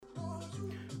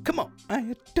Come on.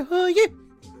 I adore you.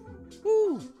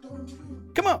 Woo.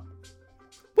 Come on.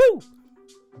 Woo.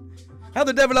 How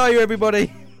the devil are you,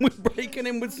 everybody? We're breaking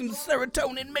in with some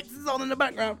serotonin mixes on in the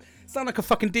background. Sound like a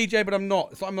fucking DJ, but I'm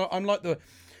not. So I'm like the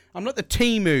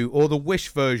Temu or the Wish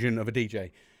version of a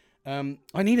DJ.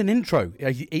 I need an intro.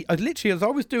 I literally, as I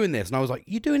was doing this, and I was like,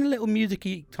 "You doing a little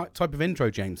music-y type of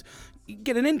intro, James? You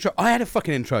get an intro." I had a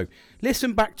fucking intro.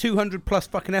 Listen back 200 plus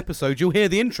fucking episodes, you'll hear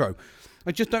the intro.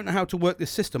 I just don't know how to work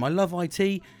this system. I love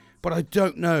IT, but I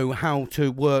don't know how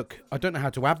to work. I don't know how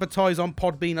to advertise on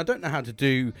Podbean. I don't know how to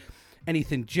do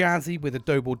anything jazzy with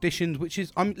Adobe Auditions, which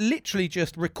is, I'm literally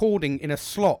just recording in a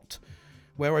slot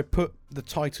where I put the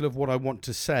title of what I want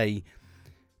to say,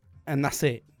 and that's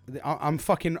it. I'm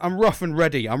rough and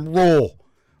ready. I'm raw.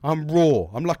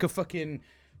 I'm like a fucking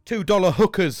 $2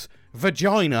 hooker's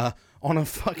vagina on a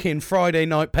fucking Friday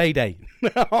night payday.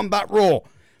 I'm that raw.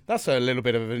 That's a little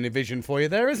bit of an vision for you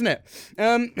there, isn't it?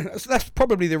 So that's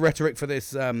probably the rhetoric for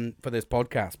this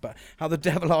podcast. But how the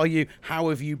devil are you? How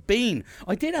have you been?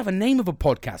 I did have a name of a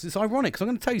podcast. It's ironic, because I'm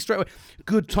going to tell you straight away,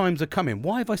 good times are coming.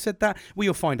 Why have I said that? Well,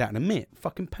 you'll find out in a minute.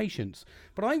 Fucking patience.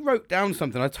 But I wrote down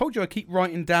something. I told you I keep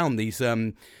writing down these...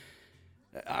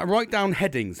 I write down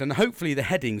headings, and hopefully the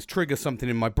headings trigger something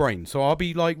in my brain. So I'll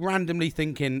be like randomly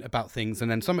thinking about things,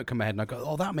 and then something come ahead, and I go,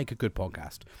 "Oh, that'd make a good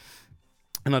podcast."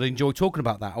 And I'd enjoy talking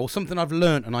about that, or something I've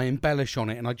learned, and I embellish on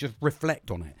it, and I just reflect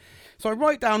on it. So I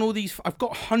write down all these. I've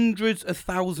got hundreds of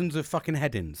thousands of fucking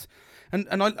headings, and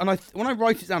I when I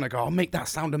write it down, I go, "I'll make that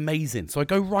sound amazing." So I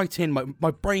go right in.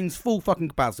 My brain's full fucking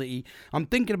capacity. I'm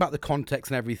thinking about the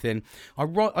context and everything.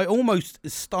 I almost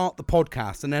start the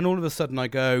podcast, and then all of a sudden I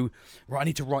go, "Right, I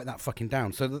need to write that fucking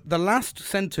down." So the last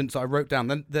sentence I wrote down,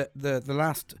 the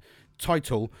last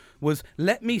title was,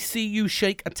 "Let me see you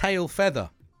shake a tail feather."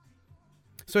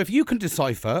 So if you can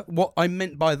decipher what I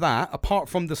meant by that, apart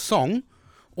from the song,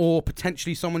 or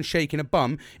potentially someone shaking a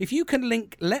bum, if you can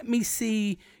link "Let me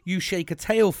see you shake a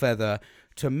tail feather"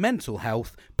 to mental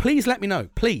health, please let me know,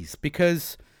 please,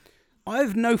 because I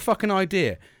have no fucking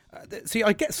idea. See,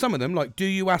 I get some of them, like, "Do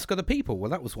you ask other people?"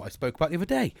 Well, that was what I spoke about the other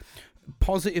day.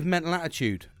 Positive mental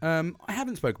attitude. I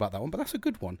haven't spoke about that one, but that's a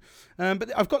good one.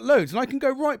 But I've got loads, and I can go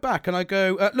right back, and I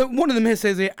go, look, one of them here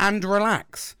says here, "and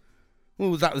relax."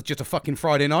 Well, that was just a fucking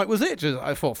Friday night, was it?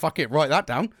 I thought, fuck it, write that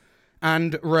down.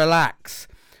 And relax.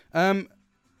 I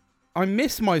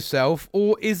miss myself,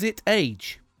 or is it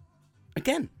age?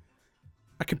 Again,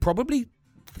 I could probably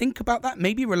think about that,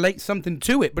 maybe relate something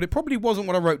to it, but it probably wasn't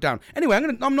what I wrote down. Anyway,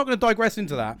 I'm not going to digress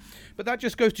into that, but that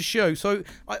just goes to show. So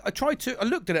I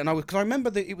looked at it, and because I remember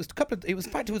that it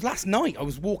was last night. I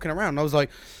was walking around, and I was like,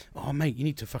 "Oh mate, you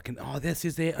need to fucking, this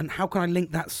is it, and how can I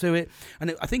link that to it?"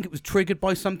 And I think it was triggered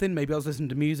by something. Maybe I was listening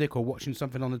to music or watching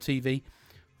something on the TV.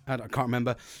 I can't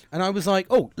remember. And I was like,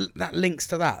 "Oh, that links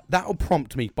to that. That'll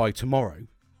prompt me by tomorrow."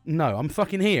 No, I'm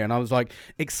fucking here, and I was like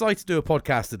excited to do a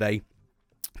podcast today.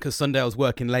 Because Sunday I was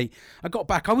working late. I got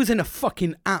back. I was in a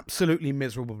fucking absolutely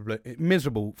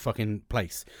miserable fucking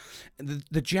place.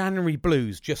 The January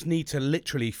blues just need to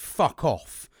literally fuck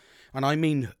off. And I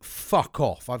mean fuck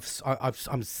off.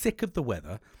 I'm sick of the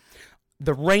weather.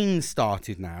 The rain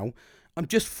started now. I'm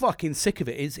just fucking sick of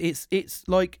it. It's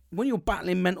like when you're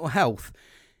battling mental health,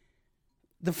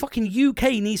 the fucking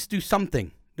UK needs to do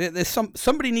something.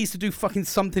 Somebody needs to do fucking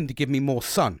something to give me more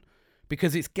sun.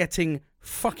 Because it's getting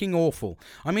fucking awful.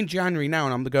 I'm in January now,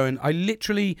 and I'm going,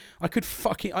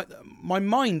 my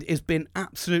mind has been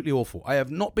absolutely awful. I have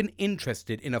not been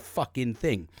interested in a fucking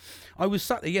thing. I was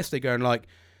sat there yesterday going like,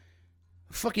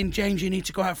 "Fucking James, you need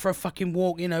to go out for a fucking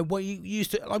walk, you know, what you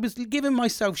used to." I was giving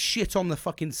myself shit on the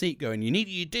fucking seat going,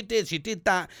 you did this, you did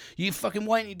that, you fucking,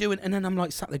 why aren't you doing? And then I'm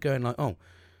like sat there going like, "Oh,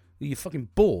 you're fucking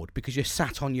bored because you're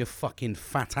sat on your fucking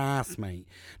fat ass, mate,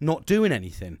 not doing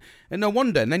anything." And no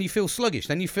wonder. And then you feel sluggish.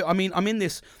 Then you feel, I'm in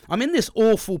this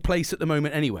awful place at the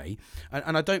moment anyway.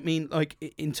 And I don't mean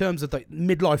like in terms of like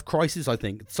midlife crisis. I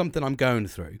think it's something I'm going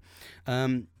through.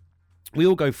 We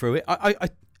all go through it.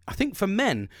 I think for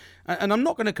men, and I'm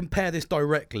not going to compare this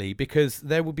directly because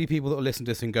there will be people that will listen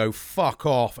to this and go, "Fuck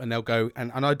off," and they'll go,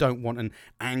 and I don't want an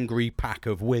angry pack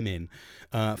of women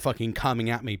fucking coming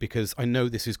at me because I know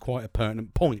this is quite a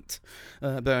pertinent point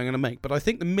that I'm going to make. But I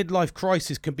think the midlife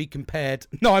crisis can be compared.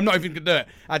 No, I'm not even going to do it.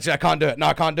 Actually, I can't do it. No,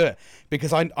 I can't do it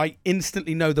because I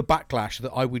instantly know the backlash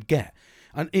that I would get.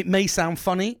 And it may sound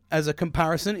funny as a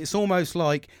comparison. It's almost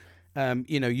like,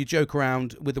 you joke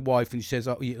around with the wife and she says,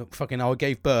 I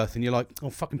gave birth. And you're like, "Oh,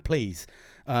 fucking please.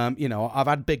 I've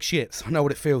had big shits. I know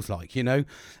what it feels like, Have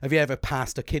you ever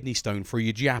passed a kidney stone through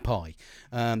your jap eye?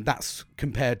 That's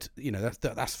compared,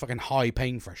 that's fucking high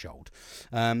pain threshold.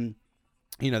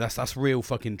 that's real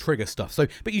fucking trigger stuff. So,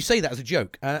 but you say that as a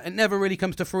joke. It never really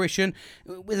comes to fruition.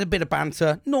 With a bit of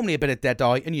banter, normally a bit of dead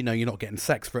eye, and you're not getting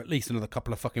sex for at least another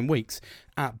couple of fucking weeks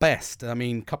at best. I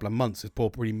mean, a couple of months is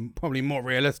probably more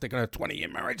realistic than a 20-year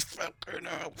marriage. Fucking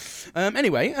hell.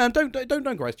 Anyway, don't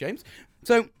digress, James.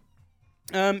 So.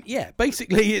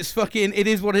 Basically it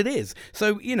is what it is.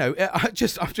 So, I've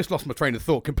just lost my train of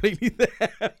thought completely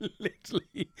there,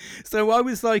 literally. So I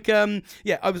was like, I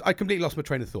completely lost my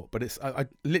train of thought, but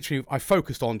I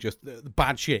focused on just the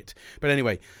bad shit. But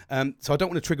anyway, so I don't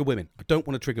want to trigger women.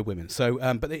 So,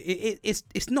 but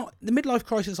it's not, the midlife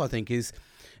crisis, I think, is,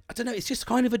 I don't know, it's just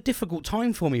kind of a difficult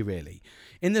time for me, really,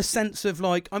 in the sense of,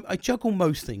 like, I juggle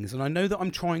most things, and I know that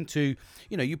I'm trying to,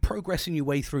 you're progressing your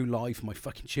way through life. My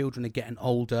fucking children are getting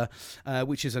older,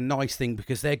 which is a nice thing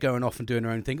because they're going off and doing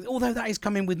their own thing, although that is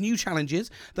coming with new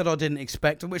challenges that I didn't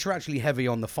expect, which are actually heavy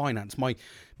on the finance. My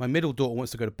middle daughter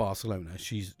wants to go to Barcelona.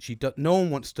 No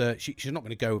one wants to, she's not going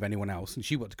to go with anyone else, and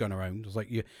she wants to go on her own. I was like,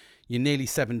 you're nearly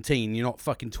 17, you're not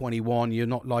fucking 21, you're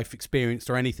not life experienced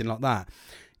or anything like that,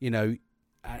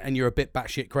 and you're a bit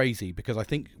batshit crazy, because I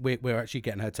think we're actually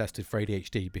getting her tested for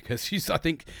ADHD, because I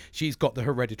think she's got the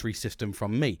hereditary system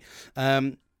from me.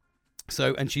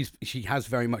 So, and she has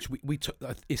very much, we took,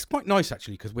 it's quite nice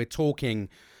actually, because we're talking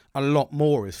a lot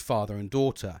more as father and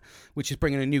daughter, which is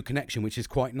bringing a new connection, which is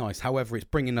quite nice. However, it's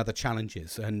bringing other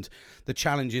challenges, and the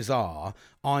challenges are,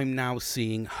 I'm now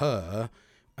seeing her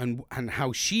and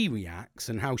how she reacts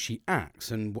and how she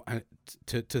acts and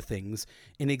to things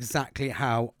in exactly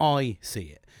how I see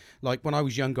it. Like when I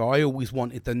was younger, I always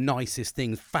wanted the nicest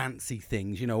things, fancy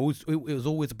things. It was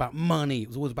always about money. It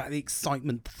was always about the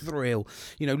excitement, thrill.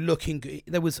 Looking good.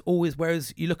 There was always.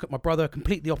 Whereas you look at my brother,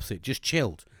 completely opposite, just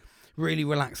chilled, really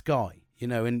relaxed guy.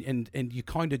 And you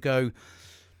kind of go.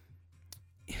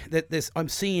 I'm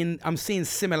seeing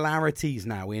similarities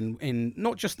now in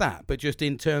not just that, but just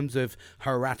in terms of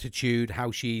her attitude,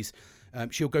 how she's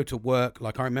she'll go to work.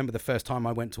 Like I remember the first time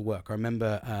I went to work. I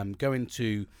remember going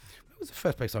to, what was the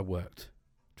first place I worked?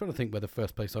 I'm trying to think where the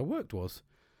first place I worked was.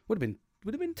 Would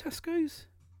have been Tesco's.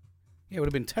 Yeah, it would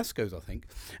have been Tesco's, I think.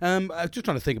 I was just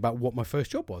trying to think about what my first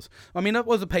job was. I mean, I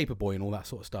was a paper boy and all that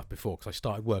sort of stuff before, because I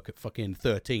started work at fucking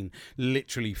 13,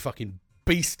 literally fucking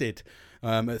beasted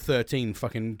at 13,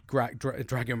 fucking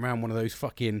dragging around one of those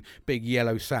fucking big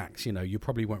yellow sacks. You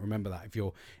probably won't remember that if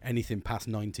you're anything past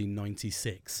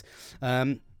 1996.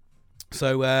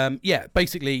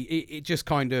 Basically it just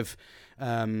kind of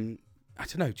I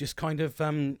don't know, just kind of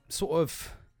sort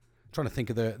of trying to think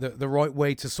of the right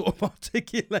way to sort of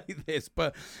articulate this,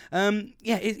 but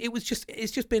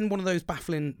it's just been one of those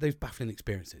baffling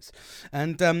experiences.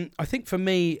 And I think for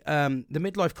me, the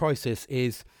midlife crisis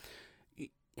is,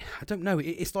 I don't know.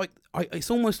 It's like it's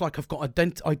almost like I've got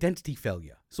identity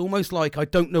failure. It's almost like I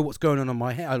don't know what's going on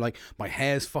my hair. Like my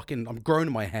hair's fucking. I'm growing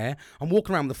my hair. I'm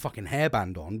walking around with a fucking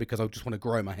hairband on because I just want to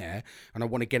grow my hair and I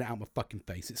want to get it out my fucking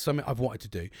face. It's something I've wanted to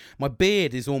do. My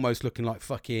beard is almost looking like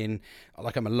fucking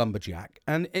like I'm a lumberjack.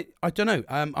 And I don't know.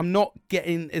 I'm not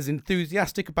getting as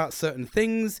enthusiastic about certain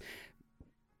things.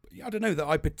 I don't know that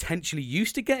I potentially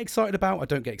used to get excited about. I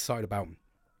don't get excited about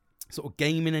sort of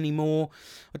gaming anymore.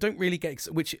 I don't really get,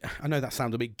 which I know that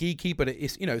sounds a bit geeky, but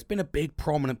it's been a big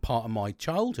prominent part of my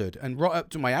childhood and right up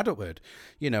to my adulthood.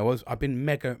 I've been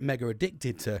mega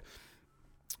addicted to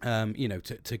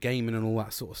to gaming and all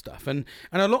that sort of stuff, and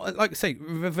a lot, like I say,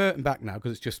 reverting back now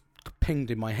because it's just pinged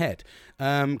in my head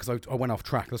because I went off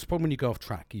track. That's the problem when you go off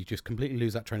track, you just completely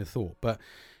lose that train of thought. But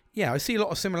yeah, I see a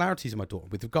lot of similarities in my daughter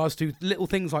with regards to little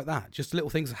things like that. Just little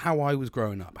things, how I was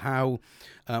growing up, how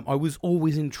I was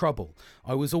always in trouble.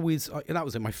 I was always, that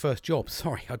was in my first job.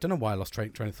 Sorry, I don't know why I lost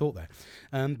train of thought there.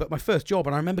 But my first job,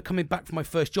 and I remember coming back from my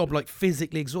first job, like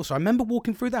physically exhausted. I remember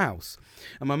walking through the house,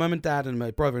 and my mum and dad and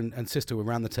my brother and sister were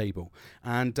around the table.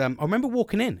 And I remember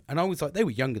walking in, and I was like, they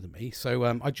were younger than me. So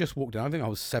I just walked in. I think I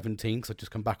was 17 because I'd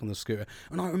just come back on the scooter.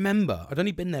 And I remember I'd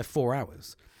only been there 4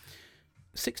 hours.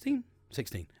 16.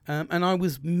 And I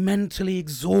was mentally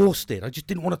exhausted. I just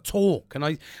didn't want to talk. And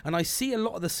I see a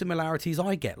lot of the similarities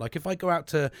I get. Like if I go out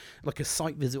to like a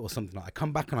site visit or something like that, I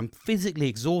come back and I'm physically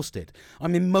exhausted.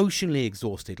 I'm emotionally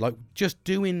exhausted. Like just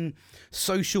doing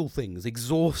social things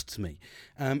exhausts me.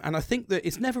 And I think that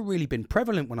it's never really been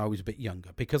prevalent when I was a bit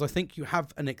younger because I think you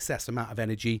have an excess amount of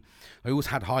energy. I always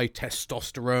had high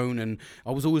testosterone and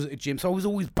I was always at the gym. So I was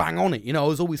always bang on it. I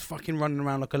was always fucking running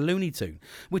around like a Looney Tune,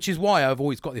 which is why I've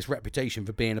always got this reputation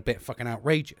for being a bit fucking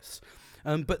outrageous.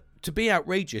 But to be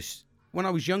outrageous, when I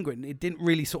was younger, it didn't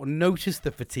really sort of notice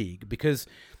the fatigue because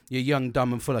you're young,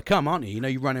 dumb, and full of cum, aren't you? You know,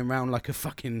 you're running around like a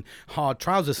fucking hard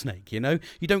trouser snake. You know,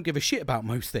 you don't give a shit about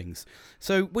most things.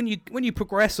 So when you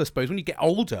progress, I suppose, when you get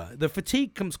older, the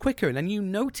fatigue comes quicker, and then you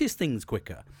notice things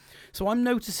quicker. So I'm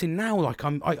noticing now, like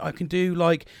I can do,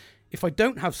 like, if I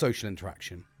don't have social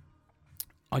interaction,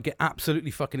 I get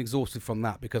absolutely fucking exhausted from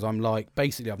that because I'm like,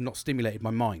 basically, I've not stimulated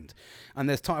my mind. And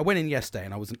there's time I went in yesterday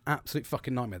and I was an absolute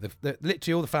fucking nightmare.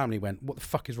 Literally all the family went, "What the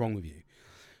fuck is wrong with you?"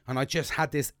 And I just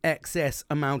had this excess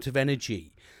amount of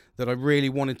energy that I really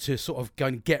wanted to sort of go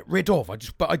and get rid of.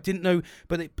 But I didn't know,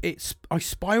 but I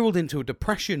spiraled into a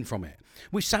depression from it,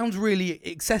 which sounds really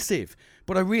excessive,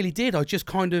 but I really did. I just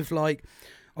kind of like,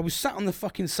 I was sat on the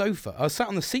fucking sofa. I was sat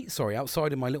on the seat,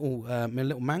 outside in my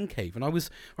little man cave, and I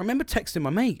remember texting my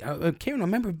mate, Kieran. I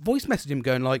remember voice messaging him,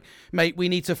 going like, "Mate, we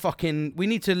need to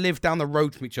live down the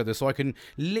road from each other, so I can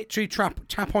literally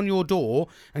tap on your door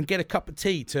and get a cup of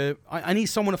tea. I need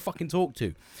someone to fucking talk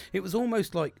to." It was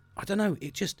almost like, I don't know.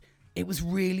 It was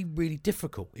really, really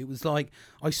difficult. It was like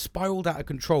I spiraled out of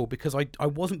control because I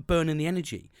wasn't burning the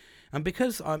energy. And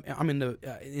because I'm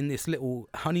in this little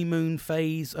honeymoon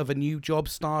phase of a new job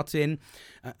starting,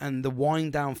 and the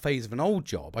wind down phase of an old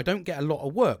job, I don't get a lot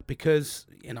of work because,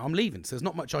 you know, I'm leaving, so there's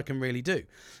not much I can really do.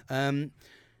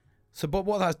 But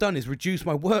what that's done is reduce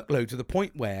my workload to the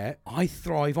point where I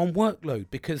thrive on workload,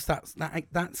 because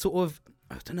that sort of,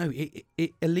 I don't know,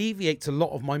 it alleviates a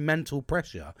lot of my mental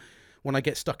pressure when I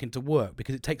get stuck into work,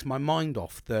 because it takes my mind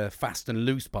off the fast and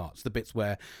loose parts, the bits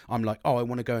where I'm like, oh, I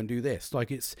want to go and do this.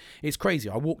 Like, it's crazy.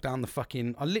 I walk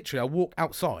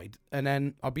outside, and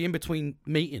then I'll be in between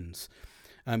meetings.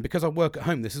 Because I work at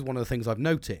home, this is one of the things I've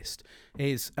noticed,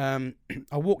 is I'll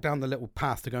walk down the little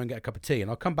path to go and get a cup of tea,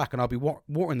 and I'll come back and I'll be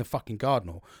watering the fucking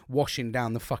garden or washing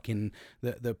down the fucking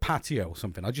the patio or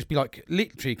something. I'll just be like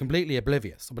literally completely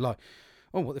oblivious. I'll be like,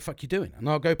 oh, what the fuck you doing? And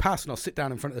I'll go past and I'll sit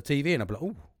down in front of the TV and I'll be like,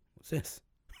 oh, what's this?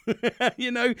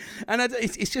 You know,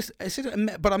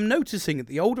 and but I'm noticing that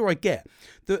the older I get,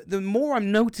 the more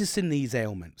I'm noticing these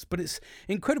ailments. But it's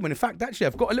incredible. And in fact, actually,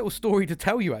 I've got a little story to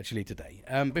tell you actually today.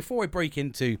 Before I break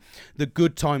into the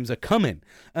good times are coming,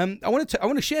 I want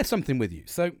to share something with you.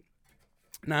 So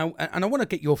now, and I want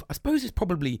to get I suppose it's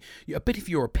probably a bit of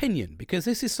your opinion, because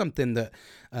this is something that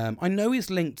I know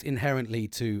is linked inherently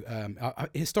to,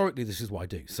 historically, this is what I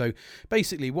do. So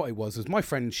basically what it was my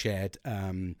friend shared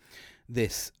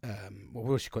this, what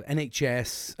was she called,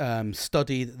 NHS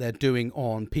study that they're doing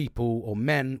on people or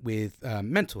men with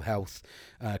mental health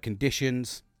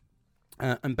conditions.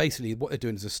 And basically what they're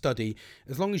doing is a study,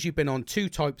 as long as you've been on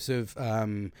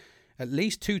at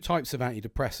least two types of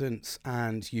antidepressants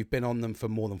and you've been on them for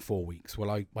more than 4 weeks.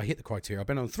 Well, I hit the criteria. I've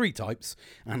been on 3 types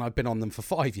and I've been on them for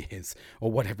 5 years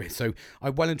or whatever it is. So I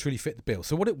well and truly fit the bill.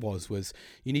 So what it was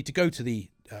you need to go to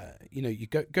the, you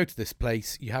go to this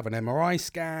place, you have an MRI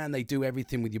scan, they do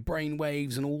everything with your brain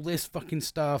waves and all this fucking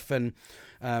stuff. And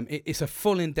it's a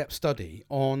full in-depth study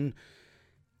on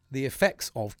the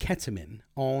effects of ketamine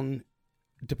on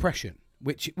depression,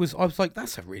 I was like,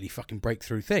 that's a really fucking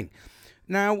breakthrough thing.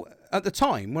 Now, at the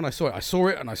time when I saw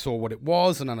it and I saw what it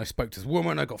was, and then I spoke to this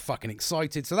woman, I got fucking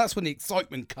excited. So that's when the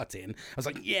excitement cut in. I was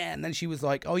like, yeah. And then she was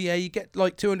like, oh yeah, you get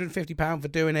like £250 for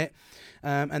doing it.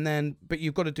 But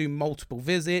you've got to do multiple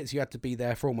visits. You had to be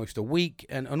there for almost a week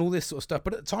and all this sort of stuff.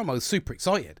 But at the time I was super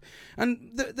excited.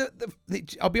 And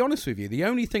I'll be honest with you, the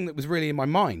only thing that was really in my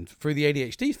mind through the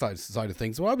ADHD side of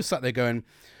things, well, I was sat there going,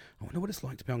 I wonder what it's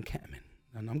like to be on ketamine.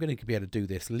 And I'm going to be able to do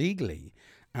this legally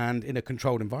and in a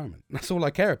controlled environment. That's all I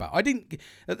care about.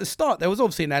 At the start, there was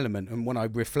obviously an element, and when I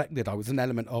reflected, I was an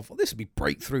element of, this would be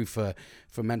breakthrough for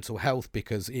mental health,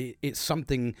 because it's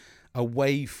something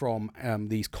away from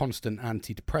these constant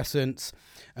antidepressants.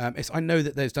 I know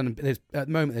that there's at the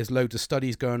moment there's loads of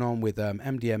studies going on with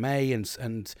MDMA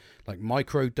and like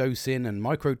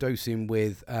microdosing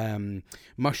with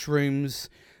mushrooms.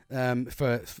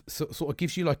 For sort of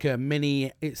gives you like a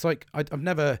mini. It's like I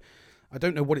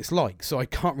don't know what it's like, so I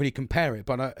can't really compare it.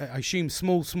 But I assume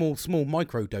small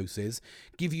micro doses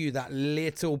give you that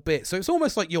little bit. So it's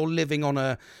almost like you're living on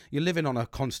a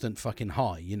constant fucking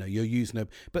high. You know, you're using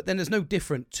but then there's no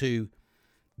different to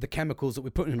the chemicals that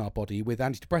we're putting in our body with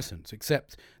antidepressants,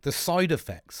 except the side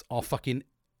effects are fucking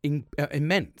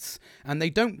immense, and they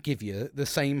don't give you the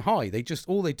same high.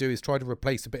 All they do is try to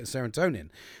replace a bit of serotonin.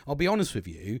 I'll be honest with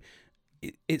you,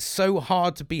 it's so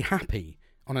hard to be happy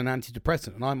on an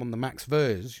antidepressant, and I'm on the max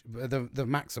the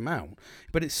max amount,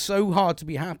 but it's so hard to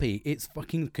be happy. It's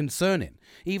fucking concerning,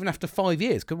 even after 5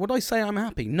 years. Because would I say I'm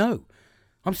happy? No,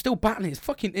 I'm still battling. It's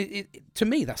fucking to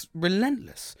me, that's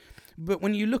relentless. But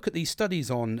when you look at these studies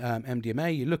on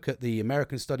MDMA, you look at the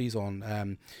American studies on,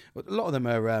 a lot of them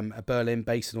are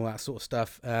Berlin-based and all that sort of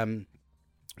stuff,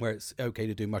 where it's okay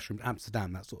to do mushrooms,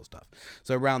 Amsterdam, that sort of stuff.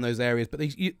 So around those areas, but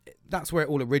that's where it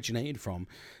all originated from,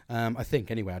 I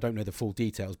think. Anyway, I don't know the full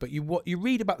details, but you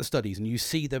read about the studies and you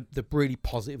see the really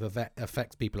positive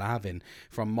effects people are having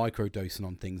from microdosing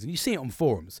on things, and you see it on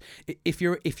forums. If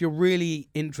you're really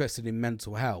interested in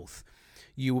mental health,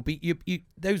 you will be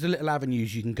those are little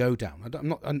avenues you can go down.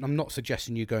 I'm not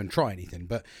suggesting you go and try anything,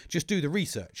 but just do the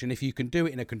research, and if you can do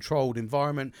it in a controlled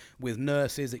environment with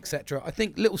nurses, etc., I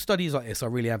think little studies like this are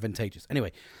really advantageous.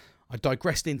 Anyway, I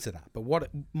digressed into that, but what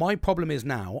my problem is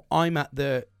now, I'm at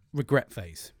the regret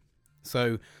phase.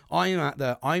 So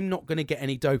I'm not going to get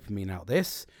any dopamine out of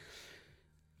this.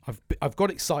 I've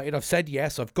got excited. I've said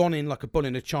yes. I've gone in like a bull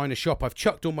in a china shop. I've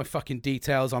chucked all my fucking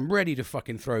details. I'm ready to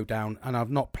fucking throw down, and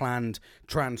I've not planned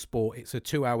transport. It's a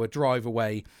 2-hour drive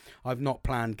away. I've not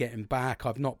planned getting back.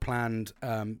 I've not planned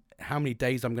how many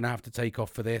days I'm going to have to take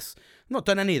off for this. I've not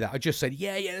done any of that. I just said,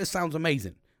 yeah, this sounds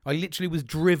amazing. I literally was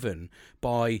driven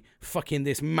by fucking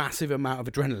this massive amount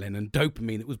of adrenaline and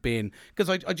dopamine that was being, because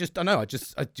I just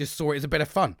saw it as a bit of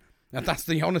fun. And that's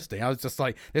the honesty. I was just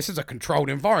like, this is a controlled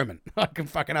environment. I can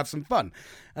fucking have some fun.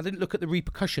 I didn't look at the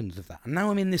repercussions of that. And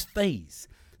now I'm in this phase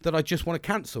that I just want to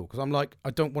cancel, because I'm like,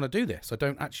 I don't want to do this. I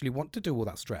don't actually want to do all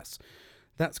that stress.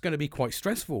 That's going to be quite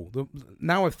stressful.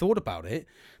 Now I've thought about it,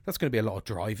 that's going to be a lot of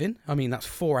driving. I mean, that's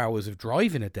 4 hours of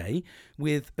driving a day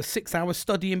with a 6-hour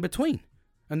study in between.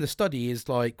 And the study is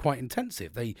like quite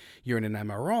intensive. You're in an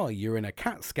MRI, you're in a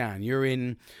CAT scan, you're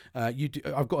in.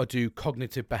 I've got to do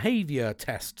cognitive behaviour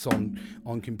tests on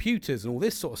computers and all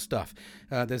this sort of stuff.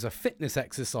 There's a fitness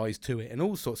exercise to it and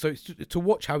all sorts. So it's to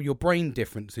watch how your brain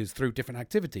differences through different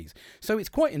activities. So it's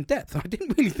quite in depth. I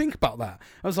didn't really think about that.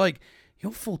 I was like,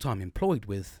 you're full-time employed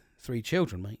with 3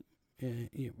 children, mate.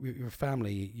 You're a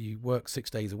family. You work 6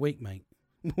 days a week, mate.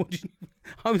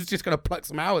 I was just going to pluck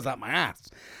some hours out my ass,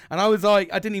 and I was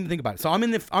like, I didn't even think about it. So I'm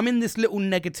in this little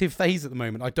negative phase at the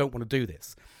moment. I don't want to do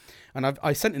this, and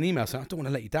I sent an email saying I don't want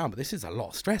to let you down, but this is a lot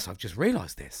of stress. I've just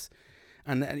realised this,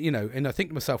 and and I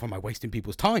think to myself, am I wasting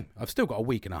people's time? I've still got a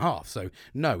week and a half, so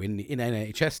no. In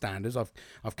NHS standards,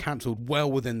 I've cancelled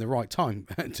well within the right time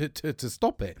to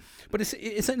stop it. But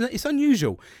it's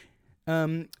unusual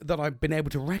that I've been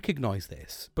able to recognise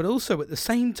this, but also at the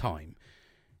same time,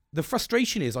 the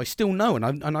frustration is I still know,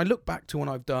 and I look back to when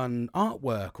I've done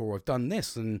artwork or I've done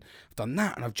this and I've done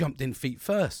that, and I've jumped in feet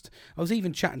first. I was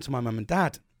even chatting to my mum and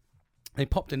dad. They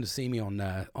popped in to see me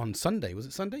on Sunday. Was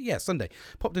it Sunday? Yeah, Sunday.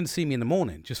 Popped in to see me in the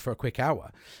morning just for a quick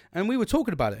hour, and we were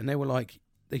talking about it, and they were like,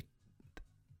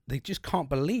 they just can't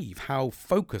believe how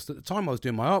focused at the time I was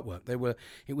doing my artwork.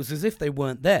 It was as if they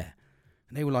weren't there.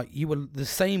 And they were like, you were the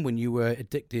same when you were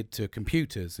addicted to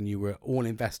computers and you were all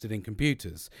invested in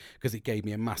computers, because it gave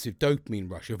me a massive dopamine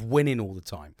rush of winning all the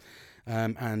time.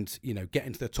 And,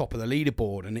 getting to the top of the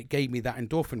leaderboard, and it gave me that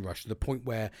endorphin rush to the point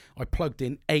where I plugged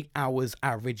in 8 hours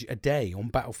average a day on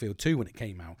Battlefield 2 when it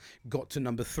came out. Got to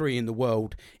number 3 in the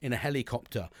world in a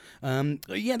helicopter.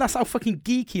 That's how fucking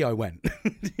geeky I went,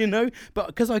 but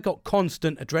because I got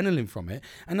constant adrenaline from it.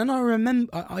 And then I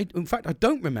remember, in fact, I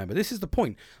don't remember, this is the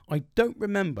point, I don't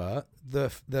remember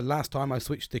the last time I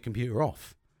switched the computer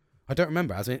off. I don't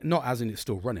remember, not as in it's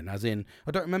still running, as in,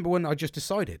 I don't remember when I just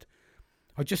decided.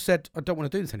 I just said, I don't want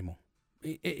to do this anymore.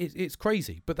 It's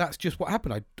crazy, but that's just what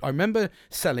happened. I remember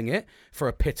selling it for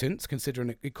a pittance,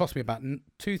 considering it cost me about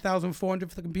 2,400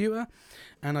 for the computer,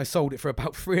 and I sold it for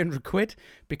about 300 quid,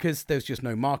 because there's just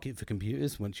no market for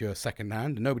computers once you're second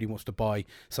hand, and nobody wants to buy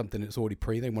something that's already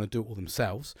they want to do it all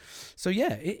themselves. So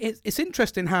yeah, it's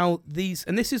interesting how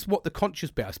and this is what the conscious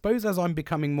bit, I suppose, as I'm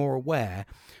becoming more aware,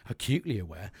 acutely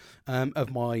aware,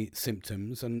 of my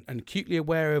symptoms, and acutely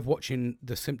aware of watching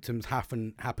the symptoms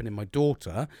happen in my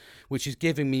daughter, which is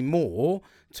giving me more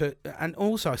to, and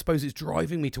also I suppose it's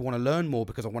driving me to want to learn more,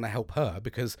 because I want to help her,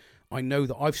 because I know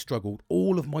that I've struggled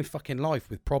all of my fucking life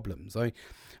with problems. I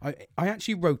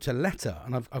actually wrote a letter,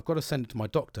 and I've got to send it to my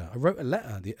doctor. I wrote a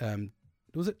letter, it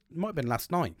might have been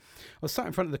last night. I was sat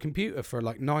in front of the computer for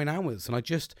like 9 hours, and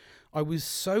I was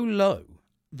so low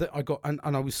that I got, and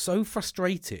I was so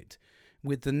frustrated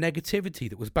with the negativity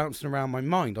that was bouncing around my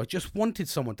mind. I just wanted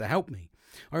someone to help me.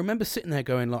 I remember sitting there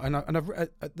going like,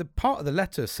 the part of the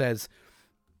letter says,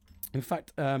 in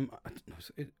fact, can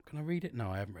I read it?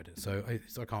 No, I haven't read it, so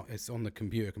I can't. It's on the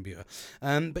computer.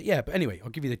 But anyway,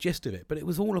 I'll give you the gist of it. But it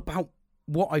was all about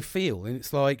what I feel, and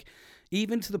it's like,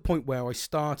 even to the point where I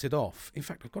started off. In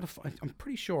fact, I'm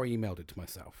pretty sure I emailed it to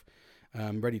myself.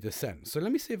 ready to send. So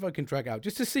let me see if I can drag out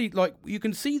just to see, like, you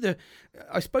can see the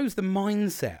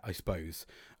mindset,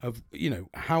 of,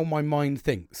 how my mind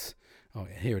thinks. Oh,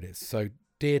 yeah, here it is. So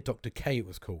Dear Dr. K, it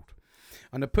was called.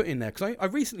 And I put in there, because I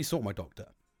recently saw my doctor.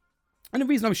 And the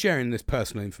reason I'm sharing this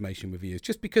personal information with you is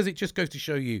just because it just goes to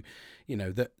show you,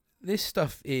 that this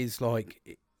stuff is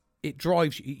like, it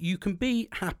drives you. You can be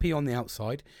happy on the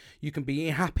outside. You can be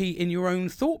happy in your own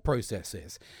thought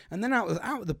processes. And then out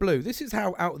of the blue, this is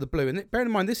how out of the blue, and bear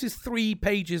in mind, this is 3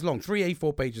 pages long, 3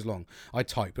 A4 pages long, I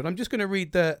typed. But I'm just going to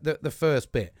read the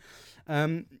first bit.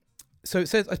 So it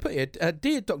says, I put here,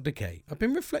 Dear Dr. K, I've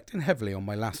been reflecting heavily on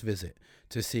my last visit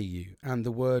to see you and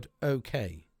the word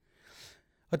okay.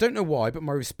 I don't know why, but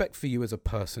my respect for you as a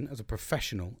person, as a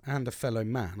professional and a fellow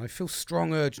man, I feel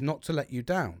strong urge not to let you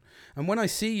down. And when I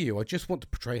see you, I just want to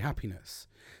portray happiness.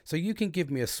 So you can give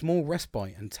me a small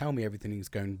respite and tell me everything is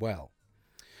going well.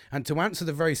 And to answer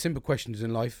the very simple questions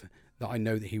in life that I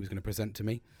know that he was going to present to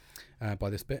me by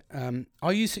this bit,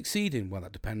 are you succeeding? Well,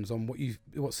 that depends on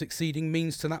what succeeding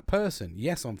means to that person.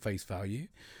 Yes, on face value,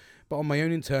 but on my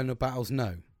own internal battles,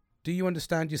 no. Do you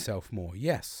understand yourself more?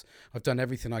 Yes. I've done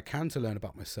everything I can to learn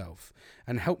about myself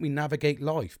and help me navigate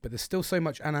life, but there's still so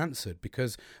much unanswered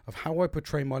because of how I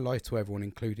portray my life to everyone,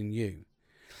 including you.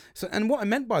 So, and what I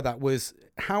meant by that was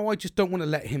how I just don't want to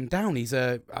let him down. He's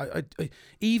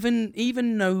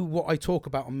even know what I talk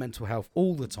about on mental health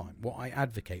all the time, what I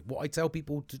advocate, what I tell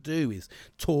people to do is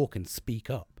talk and speak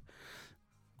up.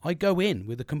 I go in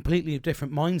with a completely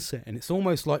different mindset, and it's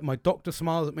almost like my doctor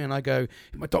smiles at me and I go,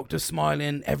 my doctor's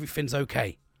smiling, everything's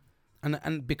okay.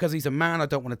 And because he's a man, I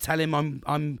don't want to tell him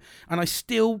and I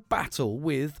still battle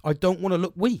with, I don't want to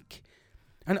look weak.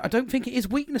 And I don't think it is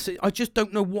weakness. I just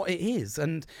don't know what it is.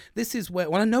 And this is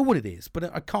where, I know what it is,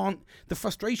 but I can't, the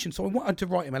frustration. So I wanted to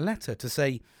write him a letter to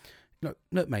say,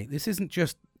 look, mate, this isn't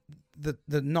just the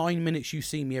 9 minutes you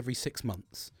see me every 6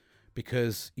 months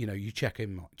because, you check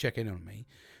in on me.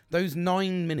 Those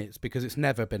 9 minutes, because it's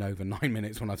never been over 9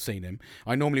 minutes when I've seen him.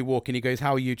 I normally walk in, he goes,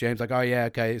 how are you, James? I go, oh, yeah,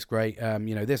 okay, it's great.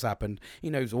 This happened. He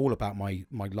knows all about my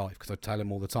life because I tell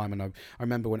him all the time. And I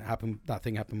remember when that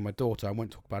thing happened with my daughter. I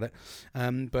won't talk about it.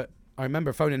 But I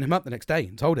remember phoning him up the next day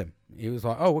and told him. He was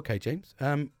like, oh, okay, James.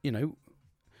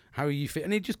 How are you feeling?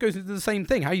 And it just goes into the same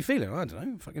thing. How are you feeling? I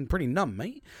don't know. Fucking pretty numb,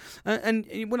 mate. And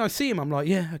when I see him, I'm like,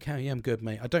 yeah, okay, yeah, I'm good,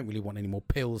 mate. I don't really want any more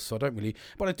pills, so I don't really...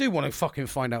 But I do want to fucking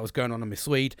find out what's going on in my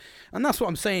Swede. And that's what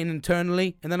I'm saying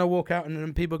internally. And then I walk out and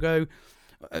then people go...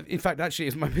 In fact, actually,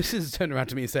 as my missus turned around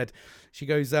to me and said... She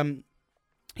goes...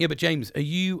 Yeah, but James, are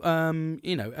you,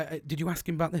 did you ask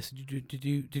him about this? Did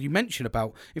you mention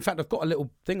about, in fact, I've got a little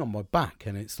thing on my back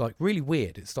and it's like really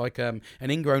weird. It's like an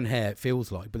ingrown hair, it feels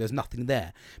like, but there's nothing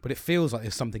there, but it feels like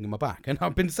there's something in my back. And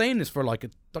I've been saying this for like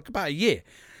about a year.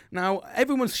 Now,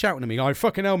 everyone's shouting at me, oh,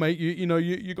 fucking hell, mate,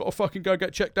 you got to fucking go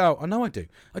get checked out. I know I do.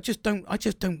 I just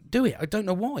don't do it. I don't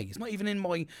know why. It's not even in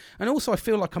my... And also, I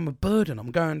feel like I'm a burden.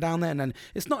 I'm going down there, and then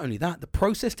it's not only that. The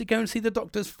process to go and see the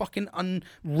doctor's fucking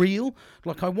unreal.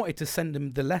 Like, I wanted to send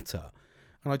him the letter,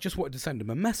 and I just wanted to send him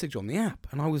a message on the app.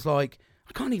 And I was like,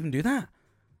 I can't even do that.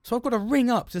 So I've got to ring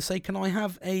up to say, can I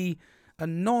have a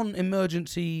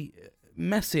non-emergency...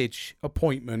 message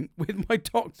appointment with my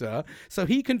doctor so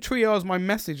he can triage my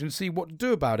message and see what to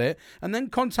do about it and then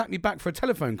contact me back for a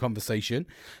telephone conversation.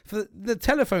 For the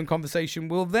telephone conversation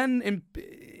will then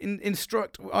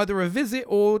instruct either a visit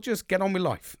or just get on with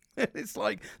life. It's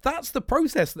like, that's the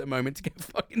process at the moment to get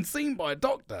fucking seen by a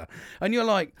doctor. And you're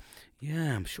like,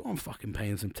 yeah, I'm sure I'm fucking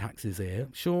paying some taxes here.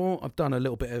 I'm sure I've done a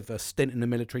little bit of a stint in the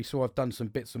military, so I've done some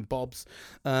bits and bobs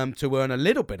to earn a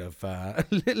little bit of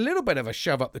a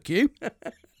shove up the queue.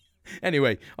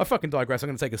 Anyway, I fucking digress. I'm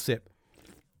going to take a sip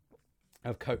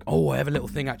of Coke. Oh, I have a little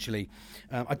thing actually.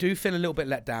 I do feel a little bit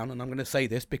let down, and I'm going to say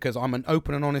this because I'm an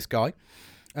open and honest guy.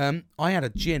 I had a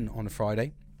gin on a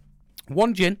Friday.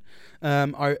 One gin.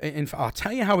 I'll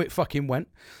tell you how it fucking went.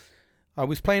 I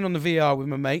was playing on the VR with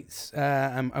my mates,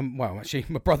 actually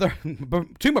my brother,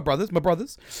 my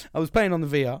brothers. I was playing on the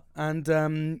VR,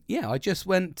 and I just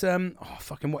went, and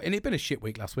it'd been a shit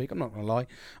week last week, I'm not going to lie,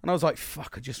 and I was like,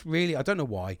 fuck, I don't know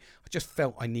why, I just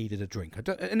felt I needed a drink,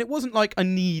 and it wasn't like I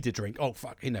need a drink,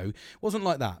 it wasn't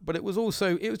like that, but it was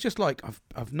just like,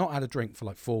 I've not had a drink for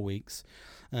like 4 weeks.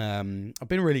 I've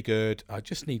been really good. I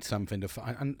just need something to,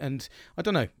 and I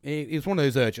don't know. It's one of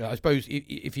those urges. I suppose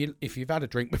if you've had a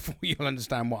drink before, you'll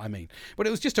understand what I mean. But it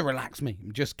was just to relax me,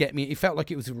 just get me. It felt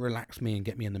like it was to relax me and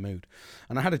get me in the mood.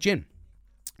 And I had a gin.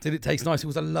 Did it taste nice? It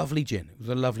was a lovely gin.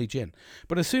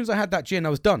 But as soon as I had that gin, I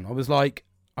was done. I was like,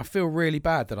 I feel really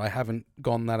bad that I haven't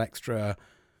gone that extra,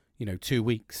 2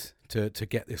 weeks to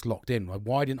get this locked in.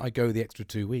 Why didn't I go the extra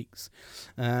 2 weeks?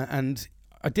 And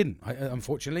I didn't.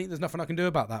 Unfortunately, there's nothing I can do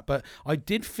about that. But I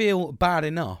did feel bad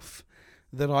enough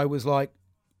that I was like,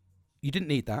 you didn't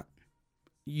need that.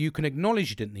 You can acknowledge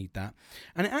you didn't need that.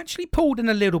 And it actually pulled in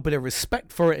a little bit of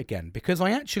respect for it again, because I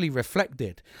actually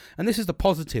reflected. And this is the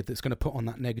positive that's going to put on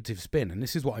that negative spin. And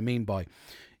this is what I mean by,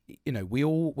 we're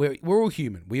all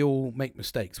human. We all make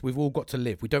mistakes. We've all got to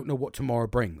live. We don't know what tomorrow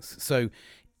brings. So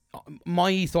my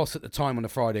ethos at the time on a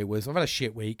Friday was, I've had a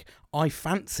shit week. I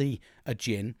fancy a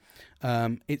gin.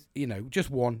 It's, just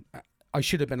one. I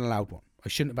should have been allowed one. I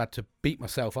shouldn't have had to beat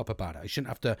myself up about it. I shouldn't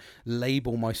have to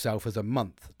label myself as a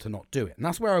month to not do it. And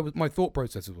that's where my thought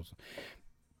process was.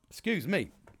 Excuse me.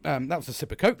 That was a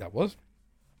sip of Coke, that was.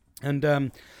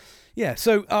 And,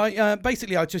 so I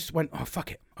basically I just went, oh, fuck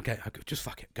it. Okay, just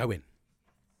fuck it. Go in.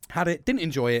 Had it, didn't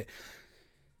enjoy it.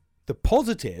 The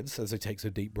positives, as I take a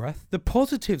deep breath, the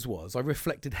positives was I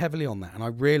reflected heavily on that, and I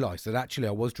realised that actually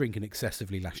I was drinking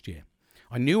excessively last year.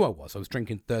 I knew I was. I was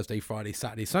drinking Thursday, Friday,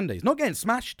 Saturday, Sundays. Not getting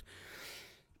smashed,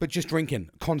 but just drinking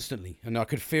constantly. And I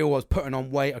could feel I was putting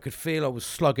on weight. I could feel I was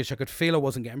sluggish. I could feel I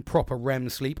wasn't getting proper REM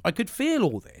sleep. I could feel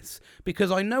all this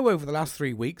because I know over the last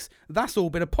 3 weeks, that's all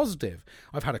been a positive.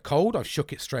 I've had a cold. I've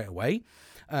shook it straight away.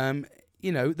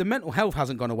 The mental health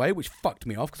hasn't gone away, which fucked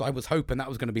me off because I was hoping that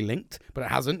was going to be linked, but it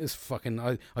hasn't. It's fucking,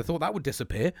 I thought that would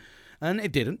disappear. And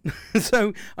it didn't.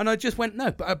 And I just went,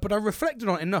 no. But I reflected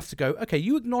on it enough to go, okay,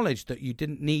 you acknowledged that you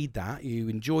didn't need that. You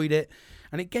enjoyed it.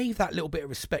 And it gave that little bit of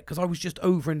respect because I was just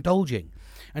overindulging.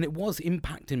 And it was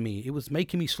impacting me. It was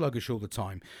making me sluggish all the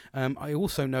time. I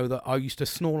also know that I used to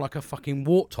snore like a fucking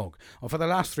warthog. Well, for the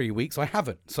last 3 weeks, I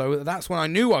haven't. So that's when I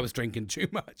knew I was drinking too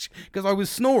much because I was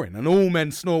snoring. And all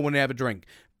men snore when they have a drink.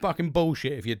 Fucking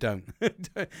bullshit if you don't.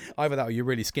 Either that or you're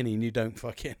really skinny and you don't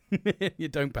you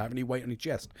don't have any weight on your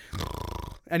chest.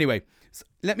 Anyway, so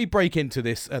let me break into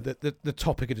this, the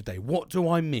topic of the day. What do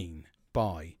I mean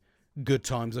by good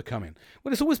times are coming?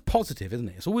 Well, it's always positive, isn't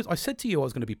it? It's always, I said to you I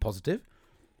was going to be positive.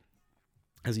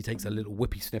 As he takes a little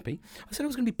whippy snippy. I said I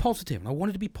was going to be positive, and I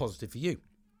wanted to be positive for you.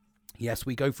 Yes,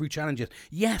 we go through challenges.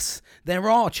 Yes, there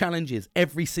are challenges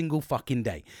every single fucking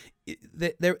day.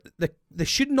 There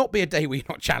should not be a day where you're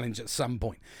not challenged at some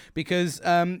point because,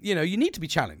 you need to be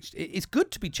challenged. It's good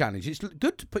to be challenged. It's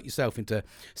good to put yourself into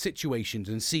situations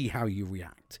and see how you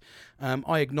react.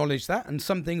 I acknowledge that. And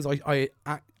some things I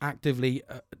actively,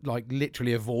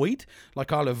 literally avoid.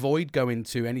 Like I'll avoid going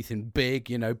to anything big,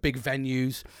 big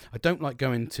venues. I don't like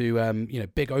going to,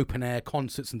 big open air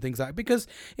concerts and things like that because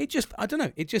it just, I don't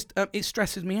know, it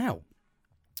stresses me out.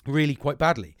 Really quite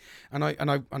badly. And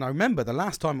I remember the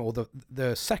last time or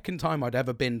the second time I'd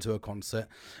ever been to a concert,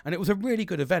 and it was a really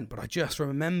good event, but I just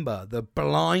remember the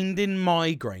blinding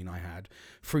migraine I had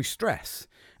through stress.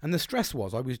 And the stress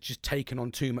was I was just taking on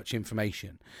too much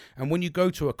information. And when you go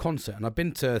to a concert, and I've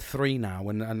been to 3 now,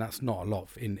 and that's not a lot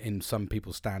in some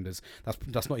people's standards.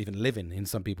 That's not even living in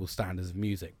some people's standards of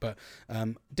music. But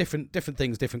different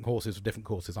things, different courses for different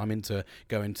courses. I'm into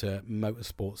going to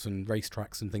motorsports and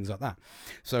racetracks and things like that.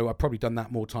 So I've probably done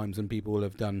that more times than people will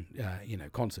have done,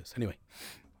 concerts. Anyway,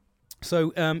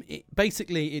 so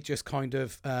it just kind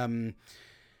of...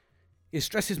 it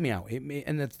stresses me out.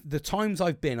 And the times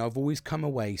I've been, I've always come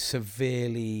away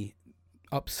severely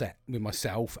upset with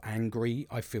myself, angry.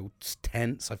 I feel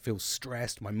tense. I feel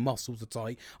stressed. My muscles are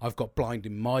tight. I've got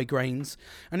blinding migraines.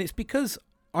 And it's because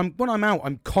when I'm out,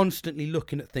 I'm constantly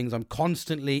looking at things. I'm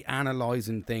constantly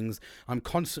analysing things. I'm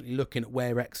constantly looking at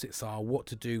where exits are, what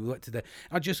to do,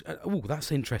 I just,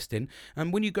 that's interesting.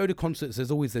 And when you go to concerts,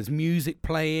 there's music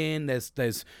playing.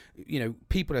 There's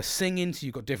people are singing. So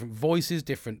you've got different voices,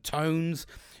 different tones.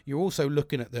 You're also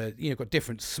looking at you've got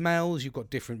different smells. You've got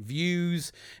different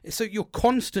views. So you're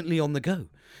constantly on the go.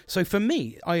 So for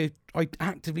me, I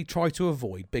actively try to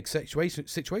avoid big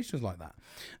situations like that.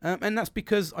 And that's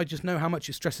because I just know how much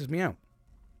it stresses me out.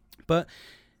 But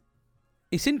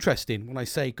it's interesting when I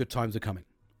say good times are coming.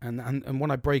 And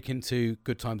when I break into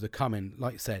good times are coming,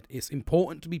 like I said, it's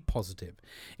important to be positive.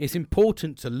 It's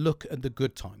important to look at the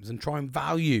good times and try and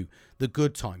value the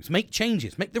good times. Make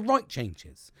changes. Make the right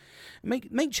changes. Make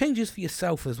changes for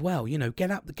yourself as well. Get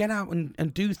out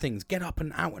and do things. Get up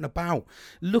and out and about.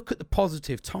 Look at the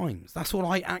positive times. That's what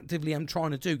I actively am trying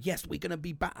to do. Yes, we're going to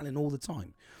be battling all the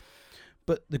time,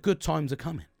 but the good times are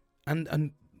coming.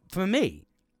 And for me,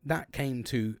 that came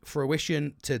to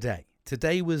fruition today.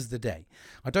 Today was the day.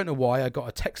 I don't know why. I got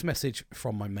a text message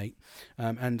from my mate,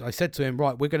 and I said to him,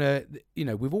 right, we're going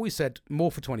to, we've always said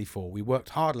more for 24. We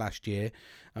worked hard last year,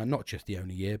 not just the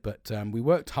only year, but we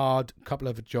worked hard, a couple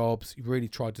of jobs, really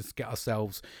tried to get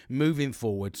ourselves moving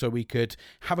forward so we could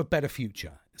have a better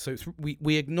future. So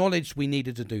we acknowledged we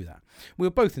needed to do that. We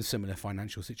were both in similar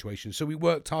financial situations, so we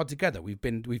worked hard together. We've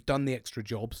done the extra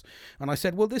jobs, and I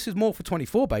said, well, this is more for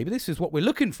 24, baby. This is what we're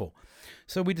looking for.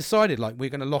 So we decided, like, we're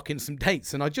going to lock in some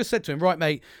dates, and I just said to him, right,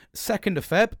 mate, 2nd of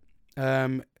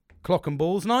Feb, clock and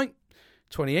balls night,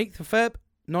 28th of Feb,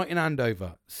 night in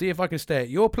Andover. See if I can stay at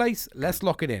your place. Let's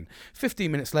lock it in.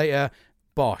 15 minutes later,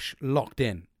 bosh, locked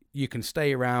in. You can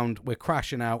stay around, we're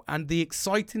crashing out, and the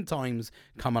exciting times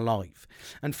come alive.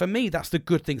 And for me, that's the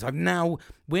good things.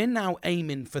 We're now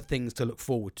aiming for things to look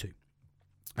forward to.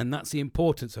 And that's the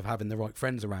importance of having the right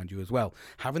friends around you as well.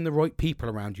 Having the right people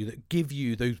around you that give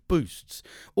you those boosts.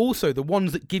 Also, the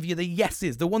ones that give you the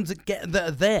yeses, the ones that are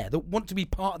there, that want to be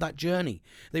part of that journey.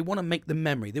 They want to make the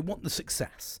memory. They want the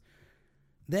success.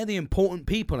 They're the important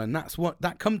people, and that's what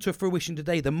that come to fruition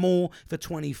today. The more for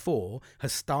 24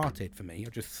 has started for me. I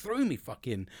just threw me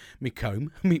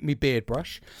comb, me beard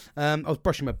brush. I was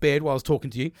brushing my beard while I was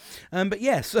talking to you. But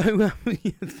yeah, so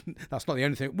that's not the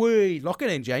only thing. Wait, lock it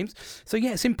in, James. So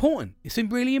yeah, it's important. It's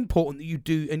really important that you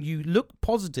do and you look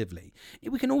positively.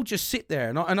 We can all just sit there,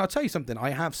 and I'll tell you something.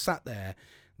 I have sat there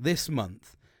this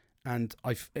month, and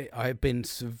I've been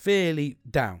severely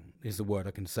down, is the word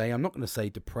I can say. I'm not going to say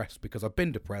depressed, because I've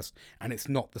been depressed and it's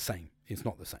not the same. It's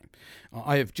not the same.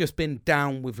 I have just been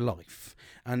down with life.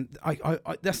 And I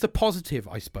that's the positive,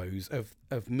 I suppose,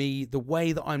 of me. The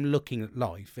way that I'm looking at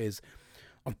life is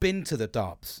I've been to the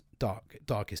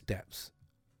darkest depths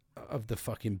of the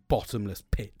fucking bottomless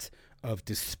pit of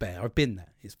despair. I've been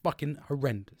there. It's fucking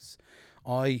horrendous.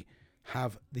 I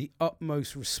have the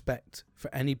utmost respect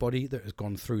for anybody that has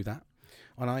gone through that.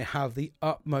 And I have the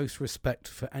utmost respect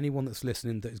for anyone that's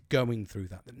listening that is going through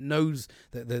that knows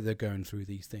that they're going through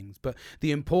these things. But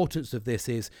the importance of this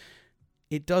is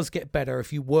it does get better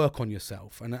if you work on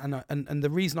yourself. And the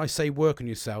reason I say work on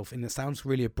yourself, and it sounds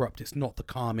really abrupt, it's not the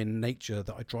calming nature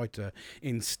that I try to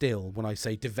instill when I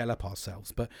say develop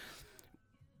ourselves. But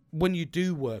when you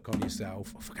do work on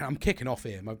yourself, I'm kicking off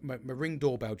here. My Ring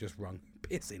doorbell just rung.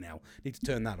 Pissing now. Need to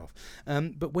turn that off.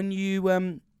 But when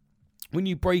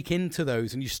you break into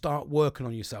those and you start working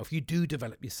on yourself, you do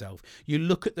develop yourself. You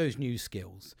look at those new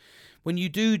skills. When you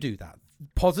do that,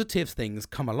 positive things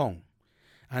come along.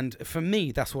 And for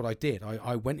me, that's what I did.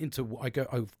 I've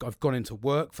gone into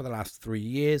work for the last 3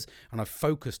 years, and I've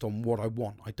focused on what I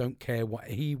want. I don't care what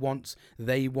he wants,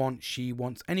 they want, she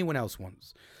wants, anyone else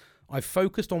wants. I've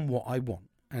focused on what I want.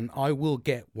 And I will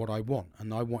get what I want.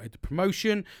 And I wanted the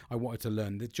promotion. I wanted to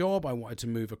learn the job. I wanted to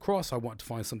move across. I wanted to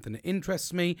find something that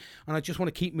interests me. And I just want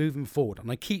to keep moving forward.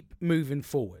 And I keep moving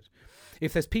forward.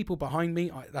 If there's people behind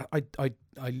me,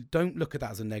 I don't look at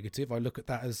that as a negative. I look at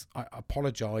that as I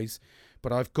apologize,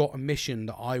 but I've got a mission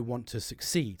that I want to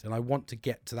succeed, and I want to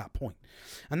get to that point.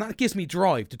 And that gives me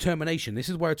drive, determination. This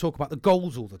is where I talk about the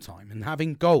goals all the time and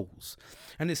having goals.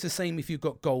 And it's the same if you've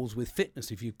got goals with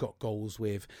fitness, if you've got goals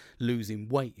with losing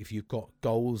weight, if you've got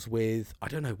goals with, I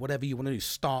don't know, whatever you want to do,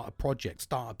 start a project,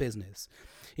 start a business.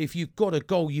 If you've got a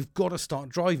goal, you've got to start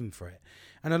driving for it.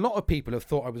 And a lot of people have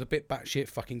thought I was a bit batshit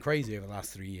fucking crazy over the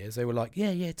last 3 years. They were like,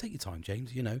 yeah, take your time,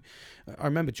 James, you know. I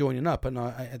remember joining up, and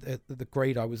at the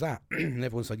grade I was at, and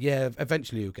everyone said, yeah,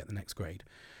 eventually you'll get the next grade.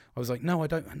 I was like, no, I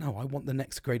don't. No, I want the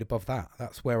next grade above that.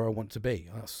 That's where I want to be.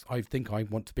 I think I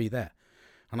want to be there.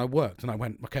 And I worked, and I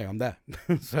went, okay, I'm there.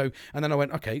 And then I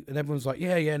went, okay. And everyone's like,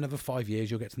 yeah, another 5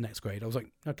 years, you'll get to the next grade. I was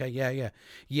like, okay, yeah.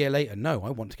 Year later, no, I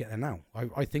want to get there now.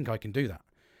 I think I can do that.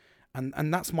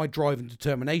 And that's my drive and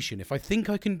determination. If I think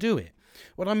I can do it,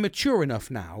 well, I'm mature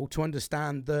enough now to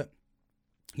understand that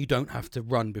you don't have to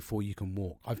run before you can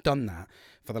walk. I've done that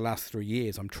for the last 3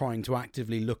 years. I'm trying to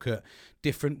actively look at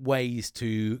different ways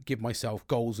to give myself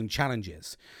goals and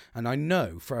challenges. And I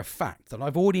know for a fact that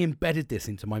I've already embedded this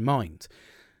into my mind.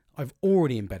 I've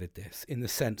already embedded this in the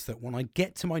sense that when I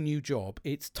get to my new job,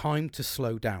 it's time to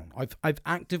slow down. I've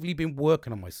actively been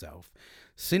working on myself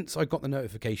since I got the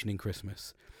notification in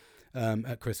Christmas.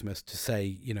 At Christmas to say,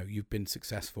 you know, you've been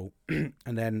successful, and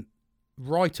then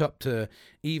right up to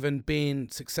even being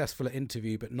successful at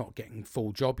interview but not getting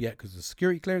full job yet because of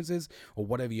security clearances or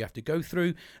whatever you have to go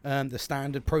through, the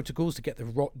standard protocols to get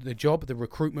the job, the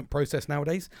recruitment process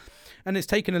nowadays. And it's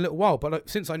taken a little while, but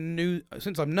since I've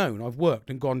known, I've worked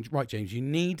and gone, right, James, you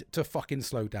need to fucking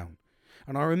slow down.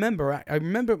 And I remember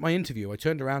at my interview, I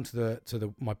turned around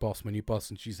to my boss, my new boss,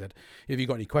 and she said, have you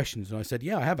got any questions? And I said,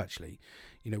 yeah, I have actually.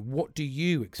 You know, what do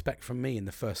you expect from me in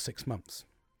the first 6 months?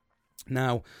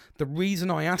 Now, the reason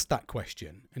I asked that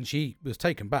question, and she was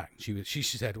taken back, she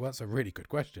said, well, that's a really good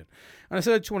question. And I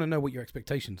said, I just want to know what your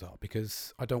expectations are,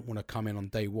 because I don't want to come in on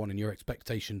day one and your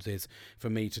expectations is for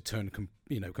me to turn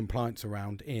compliance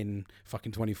around in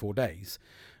fucking 24 days.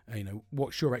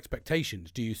 What's your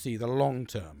expectations? Do you see the long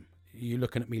term? Are you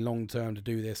looking at me long term to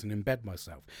do this and embed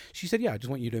myself? She said, yeah, I just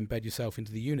want you to embed yourself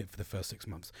into the unit for the first 6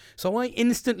 months. So I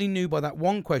instantly knew by that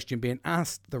one question being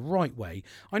asked the right way.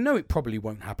 I know it probably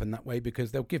won't happen that way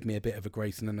because they'll give me a bit of a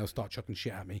grace and then they'll start chucking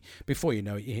shit at me. Before you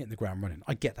know it, you're hitting the ground running.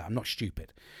 I get that. I'm not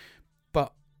stupid.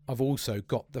 But I've also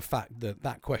got the fact that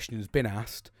that question has been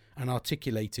asked and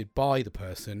articulated by the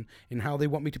person in how they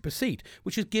want me to proceed,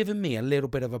 which has given me a little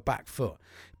bit of a back foot,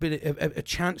 but a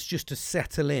chance just to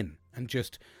settle in and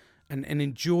just... And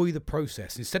enjoy the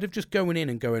process instead of just going in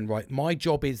and going, right, my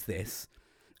job is this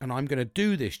and I'm going to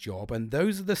do this job. And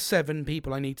those are the 7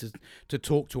 people I need to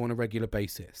talk to on a regular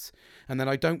basis. And then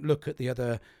I don't look at the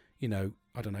other, I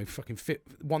don't know, fucking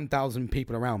 1,000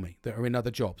 people around me that are in other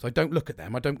jobs. I don't look at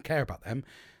them. I don't care about them.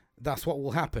 That's what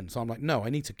will happen. So I'm like, no,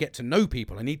 I need to get to know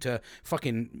people. I need to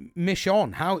fucking mish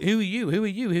on. Who are you? Who are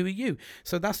you? Who are you?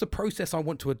 So that's the process I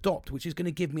want to adopt, which is going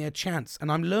to give me a chance.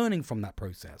 And I'm learning from that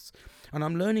process. And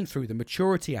I'm learning through the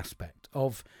maturity aspect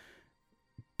of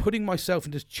putting myself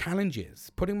into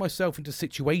challenges, putting myself into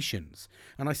situations.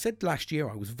 And I said last year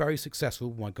I was very successful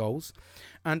with my goals.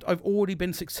 And I've already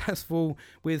been successful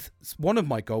with one of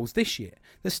my goals this year.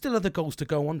 There's still other goals to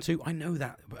go on to. I know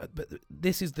that, but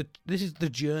this is the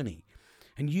journey.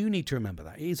 And you need to remember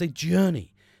that. It is a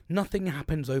journey. Nothing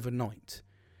happens overnight.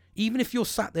 Even if you're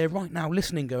sat there right now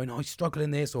listening going, I struggle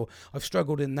in this, or I've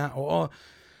struggled in that, or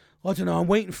I don't know, I'm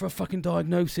waiting for a fucking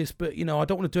diagnosis, but, I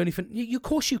don't want to do anything. Of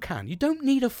course you can. You don't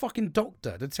need a fucking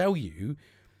doctor to tell you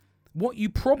what you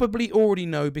probably already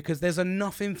know, because there's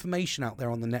enough information out there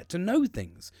on the net to know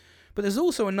things. But there's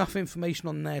also enough information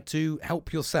on there to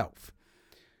help yourself.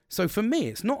 So for me,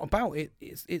 it's not about it.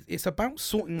 It's about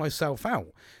sorting myself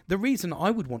out. The reason I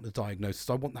would want the diagnosis,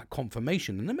 I want that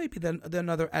confirmation. And then maybe there's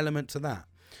another element to that.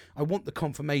 I want the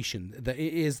confirmation that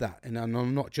it is that, and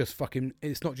I'm not just fucking,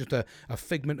 it's not just a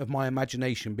figment of my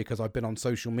imagination because I've been on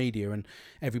social media and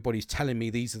everybody's telling me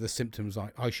these are the symptoms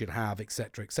I should have,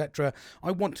 etc., etc.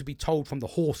 I want to be told from the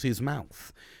horse's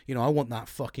mouth. I want that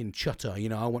fucking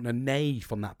chutter, I want a neigh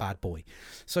from that bad boy.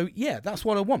 So yeah, that's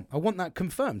what I want. I want that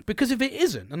confirmed, because if it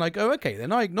isn't, and I go, okay,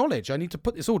 then I acknowledge I need to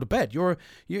put this all to bed. You're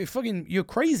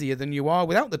crazier than you are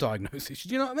without the diagnosis.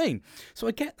 Do you know what I mean? So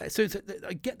I get that. So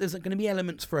I get there's going to be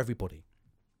elements for everybody,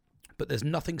 but there's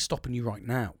nothing stopping you right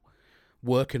now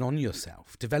working on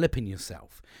yourself, developing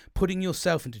yourself, putting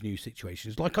yourself into new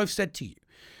situations. Like I've said to you,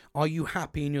 are you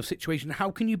happy in your situation? How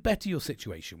can you better your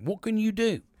situation? What can you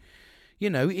do?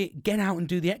 Get out and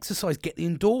do the exercise, get the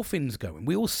endorphins going.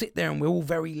 We all sit there and we're all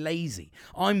very lazy.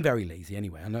 I'm very lazy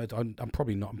anyway. I know I'm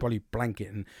probably not. I'm probably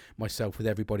blanketing myself with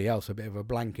everybody else, a bit of a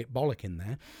blanket bollock in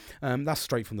there. That's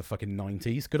straight from the fucking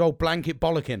 90s. Good old blanket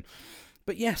bollocking.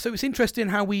 But yeah, so it's interesting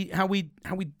how we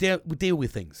deal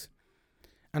with things.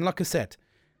 And like I said,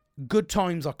 good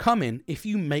times are coming if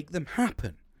you make them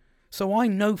happen. So I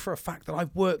know for a fact that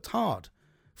I've worked hard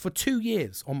for 2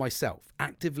 years on myself,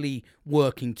 actively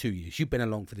working 2 years. You've been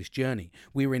along for this journey.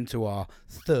 We're into our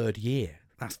 3rd year.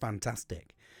 That's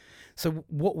fantastic. So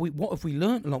what have we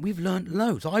learned a lot? We've learned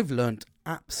loads. I've learned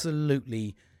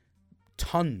absolutely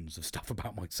tons of stuff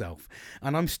about myself,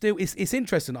 and I'm still. It's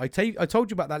interesting. I told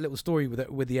you about that little story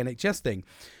with the NHS thing,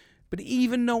 but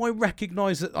even though I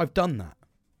recognise that I've done that,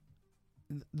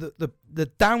 the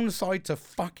downside to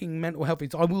fucking mental health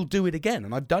is I will do it again,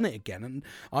 and I've done it again, and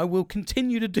I will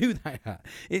continue to do that.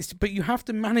 But you have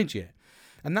to manage it,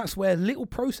 and that's where little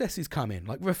processes come in,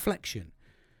 like reflection,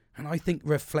 and I think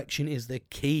reflection is the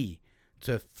key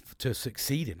to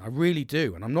succeeding. I really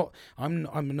do. And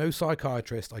I'm no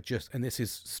psychiatrist. And this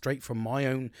is straight from my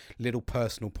own little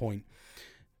personal point.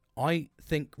 I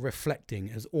think reflecting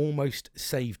has almost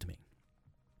saved me,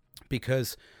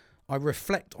 because I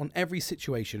reflect on every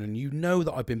situation, and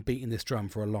that I've been beating this drum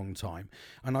for a long time,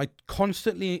 and I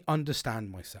constantly understand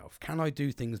myself. Can I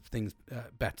do things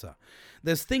better?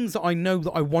 There's things that I know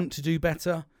that I want to do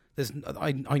better.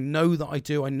 I know that I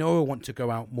do. I know I want to go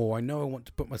out more. I know I want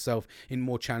to put myself in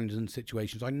more challenging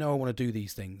situations. I know I want to do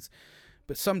these things.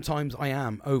 But sometimes I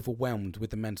am overwhelmed with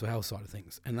the mental health side of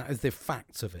things. And that is the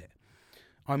facts of it.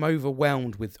 I'm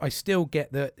overwhelmed with... I still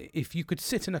get that if you could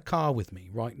sit in a car with me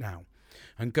right now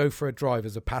and go for a drive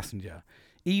as a passenger,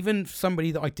 even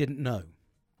somebody that I didn't know,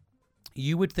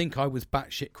 You would think I was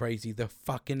batshit crazy, the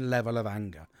fucking level of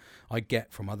anger I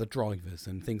get from other drivers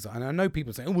and things. And I know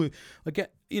people say, oh, well, I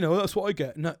get, that's what I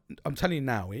get. No, I'm telling you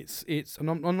now, it's, and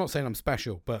I'm not saying I'm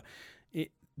special, but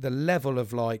the level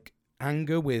of like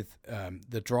anger with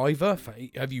the driver,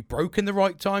 have you broken the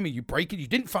right time? Are you braking? You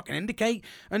didn't fucking indicate.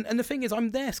 And the thing is,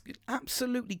 I'm there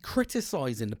absolutely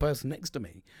criticizing the person next to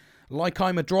me like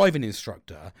I'm a driving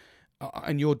instructor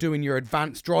and you're doing your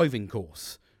advanced driving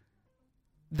course.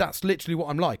 That's literally what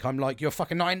I'm like. I'm like, you're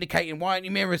fucking not indicating. Why aren't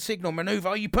you mirror signal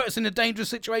maneuver? You put us in a dangerous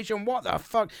situation. What the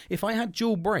fuck? If I had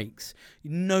dual brakes,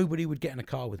 nobody would get in a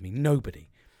car with me. Nobody.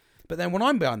 But then when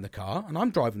I'm behind the car and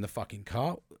I'm driving the fucking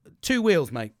car, 2 wheels,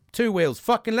 mate. 2 wheels.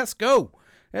 Fucking let's go.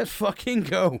 Let's fucking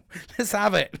go. Let's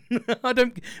have it.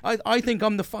 I think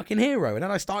I'm the fucking hero. And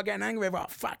then I start getting angry about,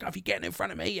 fuck off, you're getting in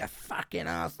front of me, you fucking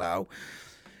arsehole.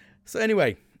 So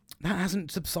anyway, that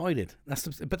hasn't subsided.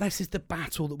 But this is the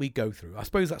battle that we go through. I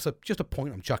suppose that's just a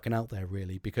point I'm chucking out there,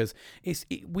 really, because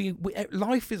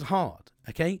life is hard,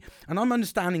 okay? And I'm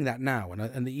understanding that now.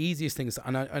 And the easiest thing is,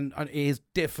 and it is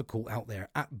difficult out there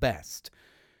at best.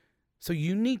 So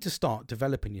you need to start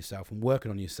developing yourself and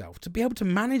working on yourself to be able to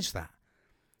manage that.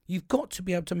 You've got to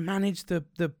be able to manage the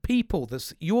people,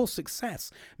 your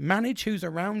success. Manage who's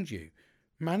around you.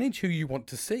 Manage who you want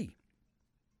to see.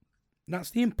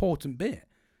 That's the important bit.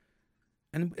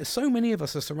 And so many of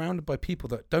us are surrounded by people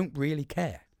that don't really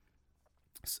care.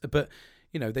 But,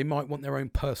 they might want their own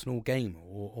personal game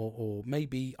or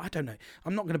maybe, I don't know.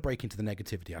 I'm not going to break into the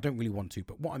negativity. I don't really want to.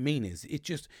 But what I mean is, it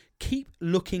just keep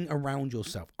looking around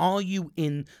yourself. Are you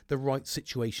in the right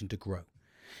situation to grow?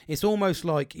 It's almost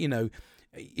like,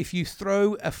 if you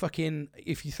throw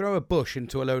a bush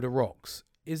into a load of rocks,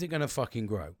 is it going to fucking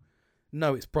grow?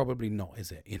 No, it's probably not,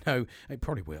 is it? It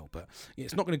probably will, but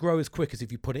it's not going to grow as quick as if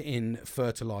you put it in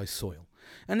fertilized soil.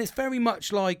 And it's very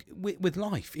much like with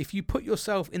life. If you put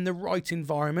yourself in the right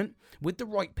environment with the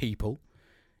right people,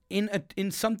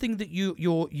 in something that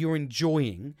you're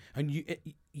enjoying, and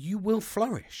you will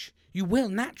flourish. You will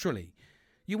naturally.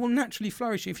 You will naturally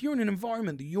flourish if you're in an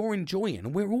environment that you're enjoying.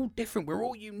 And we're all different. We're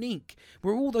all unique.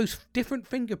 We're all those different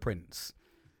fingerprints.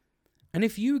 And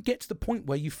if you get to the point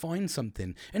where you find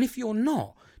something, and if you're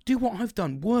not, do what I've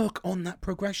done. Work on that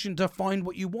progression to find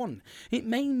what you want. It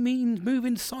may mean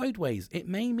moving sideways. It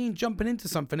may mean jumping into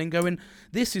something and going,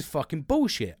 this is fucking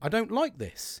bullshit. I don't like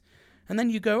this. And then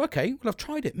you go, okay, well, I've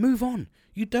tried it. Move on.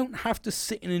 You don't have to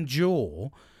sit and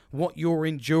endure what you're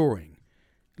enduring.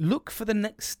 Look for the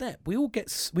next step. We all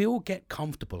get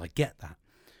comfortable. I get that.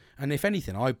 And if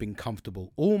anything, I've been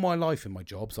comfortable all my life in my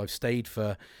jobs. I've stayed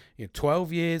for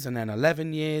 12 years and then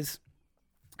 11 years.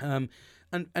 And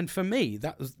for me,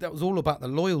 that was all about the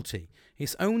loyalty.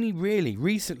 It's only really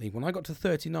recently, when I got to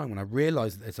 39, when I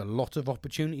realised that there's a lot of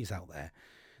opportunities out there.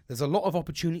 There's a lot of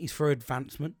opportunities for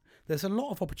advancement. There's a lot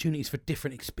of opportunities for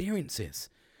different experiences.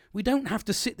 We don't have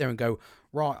to sit there and go,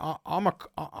 right, I'm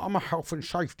a health and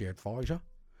safety advisor,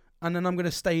 and then I'm going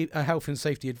to stay a health and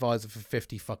safety advisor for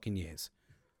 50 fucking years.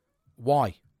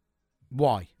 Why?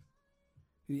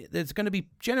 There's going to be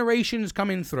generations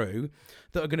coming through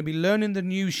that are going to be learning the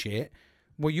new shit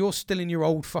while you're still in your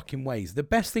old fucking ways. The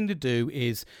best thing to do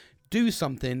is do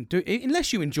something,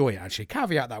 unless you enjoy it, actually.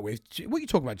 Caveat that with, what are you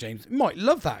talking about, James? You might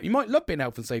love that. You might love being a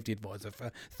health and safety advisor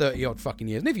for 30 odd fucking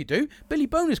years. And if you do, Billy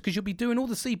bonus, because you'll be doing all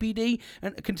the CPD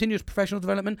and continuous professional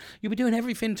development. You'll be doing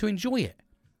everything to enjoy it.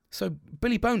 So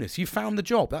Billy bonus, you found the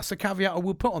job. That's the caveat I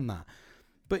will put on that.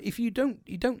 But if you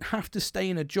don't have to stay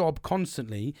in a job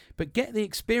constantly, but get the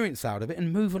experience out of it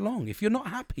and move along. If you're not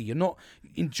happy, you're not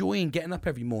enjoying getting up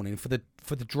every morning for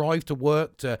the drive to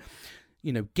work, to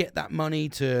get that money,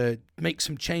 to make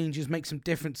some changes, make some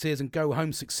differences, and go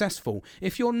home successful.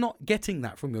 If you're not getting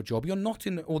that from your job, you're not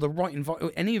in the right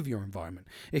environment, any of your environment.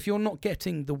 If you're not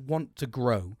getting the want to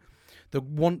grow, the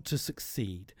want to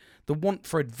succeed, the want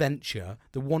for adventure,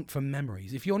 the want for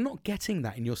memories, if you're not getting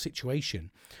that in your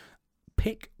situation,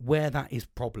 pick where that is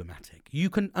problematic. You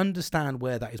can understand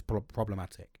where that is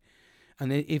problematic.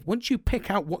 And if once you pick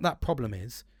out what that problem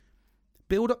is,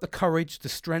 build up the courage, the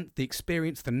strength, the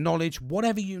experience, the knowledge,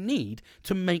 whatever you need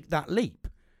to make that leap.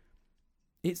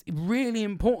 It's really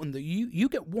important that you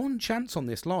get one chance on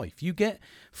this life. You get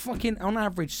fucking, on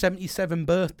average, 77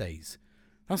 birthdays.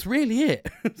 That's really it.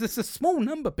 It's a small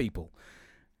number, people.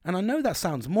 And I know that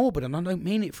sounds morbid, and I don't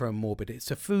mean it for a morbid.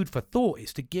 It's a food for thought.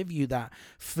 It's to give you that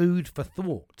food for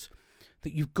thought,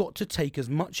 that you've got to take as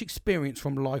much experience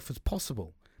from life as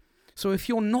possible. So if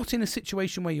you're not in a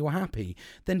situation where you're happy,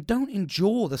 then don't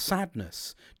endure the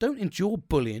sadness. Don't endure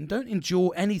bullying. Don't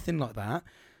endure anything like that.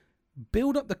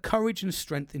 Build up the courage and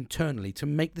strength internally to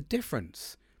make the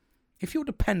difference. If you're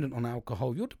dependent on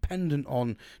alcohol, you're dependent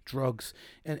on drugs,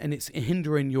 and it's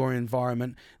hindering your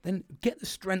environment, then get the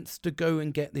strength to go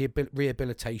and get the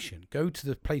rehabilitation. Go to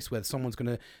the place where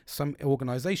some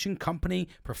organization, company,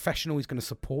 professional is going to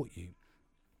support you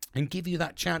and give you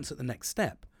that chance at the next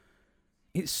step.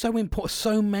 It's so important.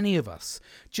 So many of us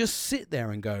just sit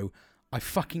there and go, I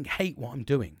fucking hate what I'm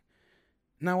doing.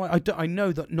 Now, I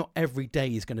know that not every day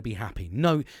is going to be happy.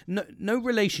 No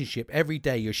relationship. Every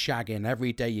day you're shagging.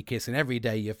 Every day you're kissing. Every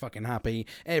day you're fucking happy.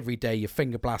 Every day you're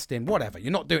finger blasting. Whatever.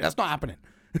 You're not doing. That's not happening.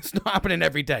 It's not happening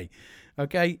every day.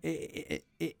 Okay?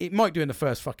 It might do in the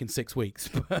first fucking 6 weeks,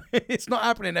 but it's not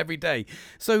happening every day.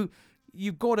 So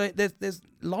you've got to. There's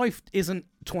life isn't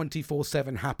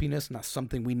 24/7 happiness, and that's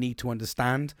something we need to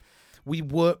understand. We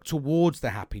work towards the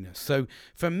happiness. So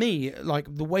for me,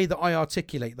 like the way that I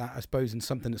articulate that, I suppose, in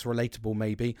something that's relatable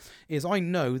maybe, is I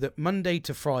know that Monday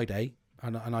to Friday,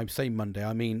 and I say Monday,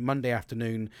 I mean Monday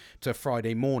afternoon to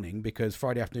Friday morning, because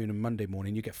Friday afternoon and Monday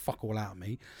morning, you get fuck all out of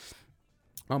me.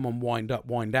 I'm on wind up,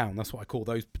 wind down. That's what I call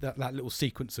that little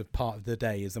sequence of part of the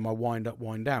day is my wind up,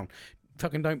 wind down.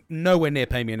 Fucking don't nowhere near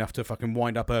pay me enough to fucking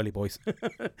wind up early, boys.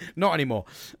 Not anymore.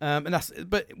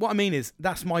 But what I mean is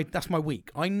that's my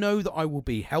week. I know that I will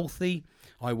be healthy,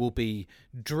 I will be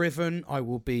driven, I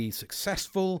will be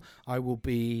successful, I will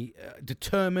be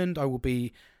determined, I will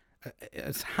be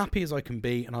as happy as I can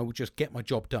be, and I will just get my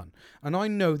job done. And I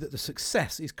know that the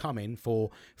success is coming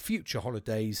for future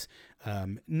holidays,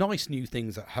 nice new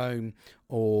things at home,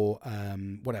 or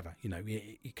whatever. You know,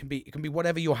 it can be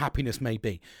whatever your happiness may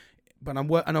be. But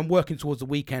I'm working towards the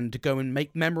weekend to go and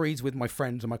make memories with my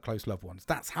friends and my close loved ones.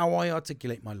 That's how I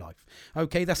articulate my life.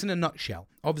 Okay, that's in a nutshell.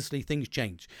 Obviously, things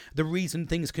change. The reason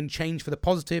things can change for the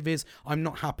positive is I'm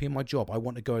not happy in my job. I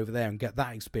want to go over there and get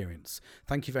that experience.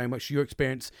 Thank you very much for your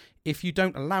experience. If you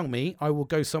don't allow me, I will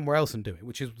go somewhere else and do it,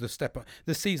 which is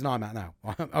the season I'm at now.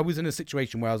 I was in a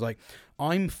situation where I was like,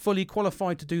 I'm fully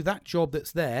qualified to do that job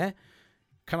that's there.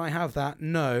 Can I have that?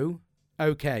 No.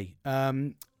 Okay.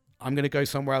 I'm going to go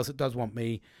somewhere else that does want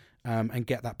me and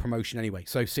get that promotion anyway.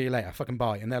 So see you later. Fucking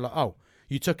bye. And they're like, oh,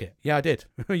 you took it. Yeah, I did.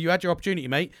 You had your opportunity,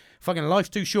 mate. Fucking life's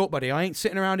too short, buddy. I ain't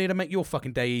sitting around here to make your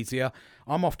fucking day easier.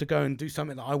 I'm off to go and do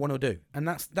something that I want to do. And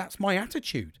that's my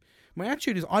attitude. My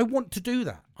attitude is I want to do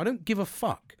that. I don't give a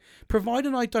fuck.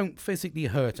 Provided I don't physically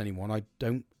hurt anyone, I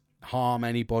don't harm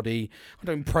anybody, I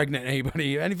don't impregnate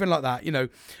anybody, anything like that, you know,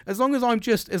 as long as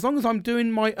I'm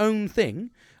doing my own thing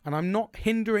and I'm not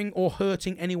hindering or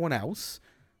hurting anyone else,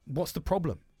 what's the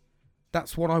problem?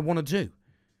 That's what I want to do.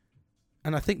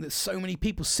 And I think that so many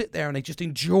people sit there and they just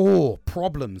endure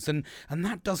problems, and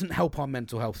that doesn't help our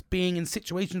mental health. Being in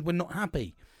situations we're not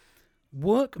happy.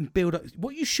 Work and build up.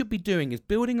 What you should be doing is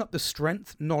building up the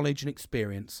strength, knowledge and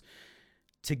experience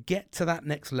to get to that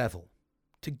next level,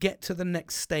 to get to the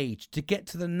next stage, to get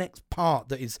to the next part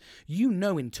that is, you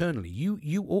know, internally.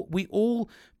 We all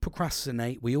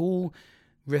procrastinate. We all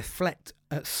reflect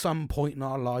at some point in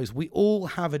our lives. We all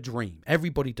have a dream.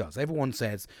 Everybody does. Everyone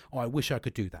says, oh, I wish I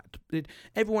could do that.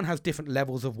 Everyone has different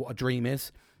levels of what a dream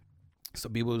is.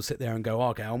 Some people will sit there and go,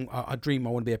 okay, I dream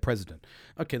I want to be a president.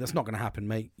 Okay, that's not going to happen,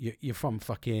 mate. You're from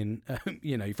fucking,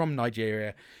 you're from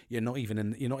Nigeria. You're not even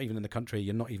in the country.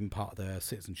 You're not even part of the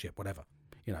citizenship, whatever.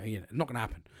 You know, not going to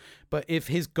happen. But if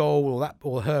his goal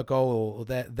or her goal or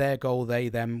their goal, they,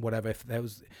 them, whatever,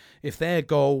 if their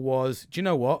goal was, do you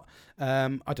know what?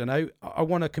 I don't know. I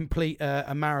want to complete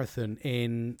a marathon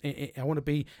I want to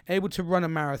be able to run a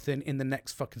marathon in the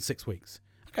next fucking 6 weeks.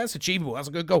 Okay, that's achievable. That's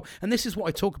a good goal. And this is what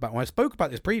I talk about. When I spoke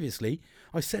about this previously,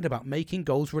 I said about making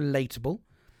goals relatable,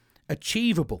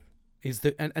 achievable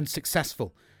and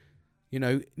successful. You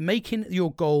know, making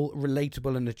your goal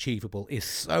relatable and achievable is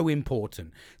so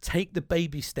important. Take the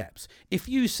baby steps. If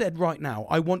you said right now,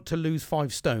 I want to lose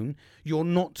 5 stone, you're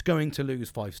not going to lose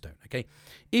 5 stone, okay?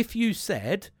 If you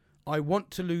said, I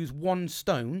want to lose 1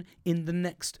 stone in the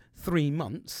next 3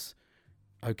 months,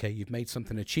 okay, you've made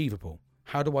something achievable.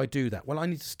 How do I do that? Well, I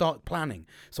need to start planning.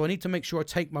 So I need to make sure I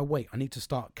take my weight. I need to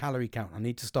start calorie count. I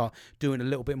need to start doing a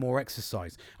little bit more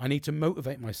exercise. I need to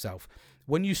motivate myself.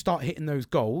 When you start hitting those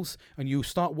goals and you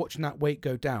start watching that weight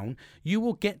go down, you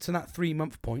will get to that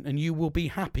 3-month point and you will be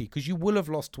happy because you will have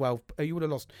lost 12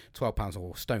 pounds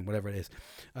or stone, whatever it is.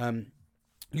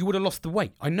 You would have lost the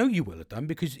weight. I know you will have done,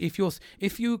 because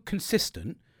if you're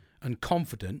consistent and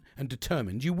confident and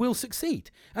determined, you will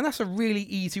succeed. And that's a really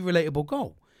easy, relatable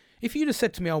goal. If you'd have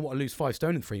said to me, I want to lose 5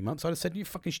 stone in 3 months, I'd have said, you're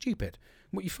fucking stupid.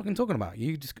 What are you fucking talking about?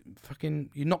 You're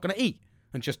not going to eat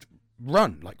and just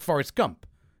run like Forrest Gump.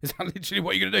 Is that literally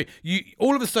what you're going to do?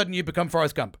 All of a sudden you become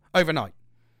Forrest Gump overnight.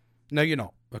 No, you're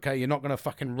not. Okay, you're not going to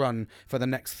fucking run for the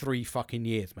next 3 fucking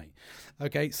years, mate.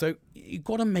 Okay, so you've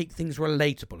got to make things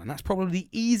relatable, and that's probably the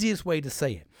easiest way to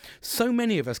say it. So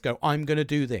many of us go, I'm going to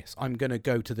do this. I'm going to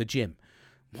go to the gym.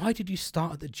 Why did you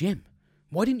start at the gym?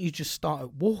 Why didn't you just start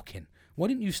at walking? Why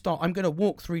didn't you start, I'm going to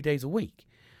walk 3 days a week?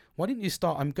 Why didn't you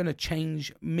start, I'm going to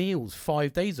change meals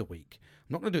 5 days a week?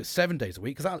 I'm not going to do it 7 days a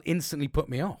week because that'll instantly put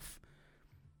me off.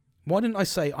 Why didn't I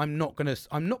say I'm not going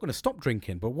to stop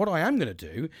drinking, but what I am going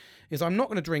to do is I'm not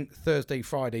going to drink Thursday,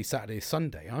 Friday, Saturday,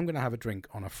 Sunday. I'm going to have a drink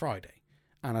on a Friday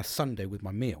and a Sunday with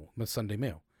my Sunday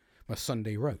meal, my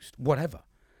Sunday roast, whatever.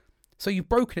 So you've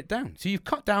broken it down. So you've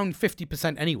cut down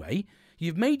 50% anyway.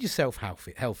 You've made yourself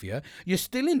healthier. You're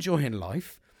still enjoying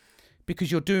life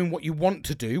because you're doing what you want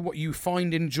to do, what you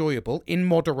find enjoyable in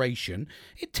moderation.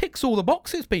 It ticks all the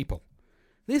boxes, people.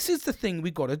 This is the thing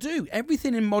we've got to do.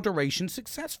 Everything in moderation is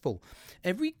successful.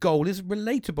 Every goal is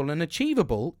relatable and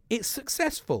achievable. It's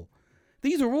successful.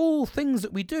 These are all things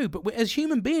that we do, but as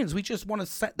human beings, we just want to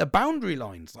set the boundary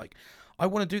lines. Like, I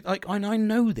want to do, like, and I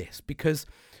know this because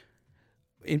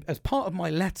as part of my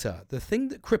letter, the thing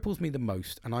that cripples me the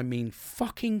most, and I mean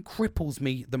fucking cripples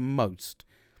me the most,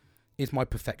 is my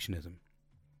perfectionism.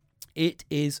 It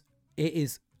is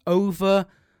over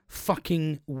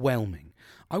fucking whelming.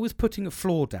 I was putting a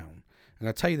floor down, and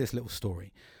I'll tell you this little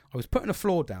story. I was putting a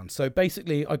floor down. So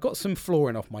basically, I got some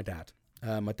flooring off my dad.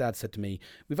 My dad said to me,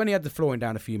 we've only had the flooring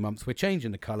down a few months. We're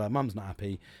changing the colour. Mum's not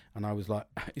happy. And I was like,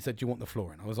 he said, do you want the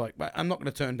flooring? I was like, well, I'm not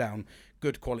going to turn down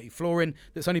good quality flooring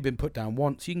that's only been put down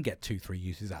once. You can get 2-3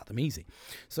 uses out of them easy.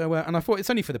 So, and I thought it's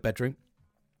only for the bedroom.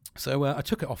 So I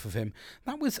took it off of him.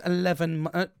 That was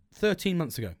 13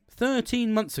 months ago.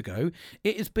 13 months ago,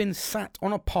 it has been sat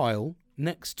on a pile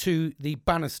next to the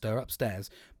banister upstairs,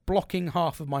 blocking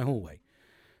half of my hallway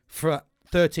for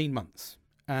 13 months.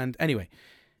 And anyway,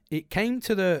 it came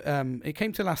to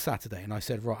last Saturday, and I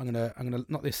said, right, I'm gonna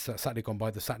not this Saturday gone by,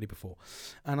 the Saturday before,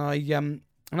 and I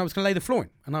was gonna lay the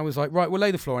flooring, and I was like, right, we'll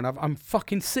lay the flooring. I'm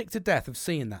fucking sick to death of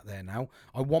seeing that there now.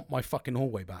 I want my fucking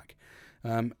hallway back.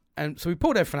 And so we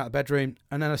pulled everything out of the bedroom,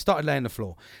 and then I started laying the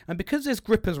floor. And because there's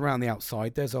grippers around the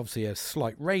outside, there's obviously a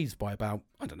slight raise by about,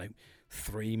 I don't know,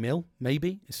 3 mil,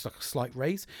 maybe. It's like a slight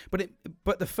raise.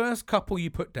 But the first couple you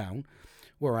put down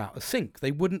were out of sync.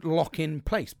 They wouldn't lock in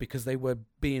place because they were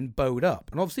being bowed up.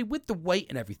 And obviously with the weight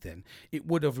and everything, it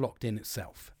would have locked in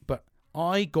itself. But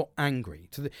I got angry.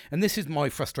 And this is my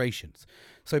frustrations.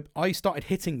 So I started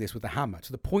hitting this with a hammer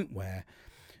to the point where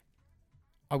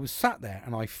I was sat there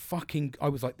and I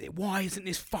was like, why isn't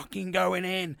this fucking going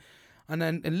in? And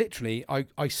then literally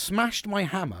I smashed my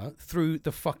hammer through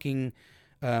the fucking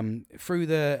through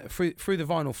the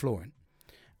vinyl flooring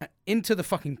into the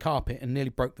fucking carpet and nearly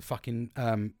broke the fucking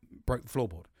broke the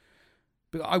floorboard.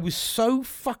 But I was so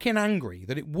fucking angry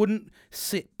that it wouldn't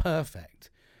sit perfect.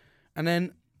 And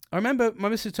then I remember my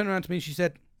missus turned around to me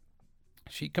and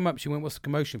she come up, she went, what's the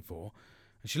commotion for?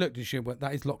 And she looked and she went,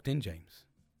 that is locked in, James.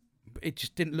 It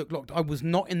just didn't look locked. I was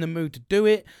not in the mood to do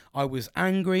it. I was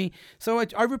angry. So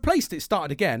I replaced it,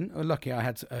 started again. Lucky I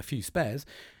had a few spares.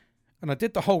 And I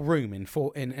did the whole room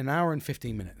in an hour and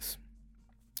 15 minutes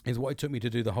is what it took me to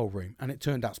do the whole room. And it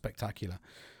turned out spectacular.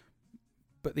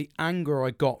 But the anger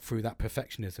I got through that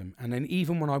perfectionism, and then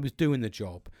even when I was doing the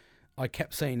job, I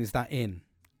kept saying, is that in?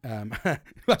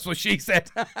 That's what she said.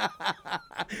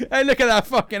 Hey, look at that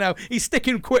fucking hell. He's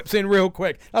sticking quips in real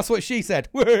quick. That's what she said.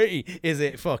 Is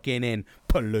it fucking in?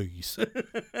 Please.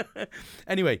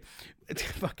 Anyway,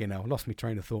 fucking hell. Lost my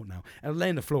train of thought now. And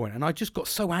laying the floor in, and I just got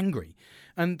so angry.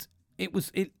 And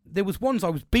there was ones I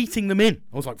was beating them in.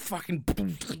 I was like, fucking.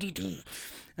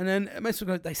 And then Mess would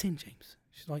go, they in, James.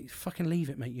 She's like, fucking leave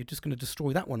it, mate. You're just going to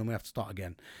destroy that one and we have to start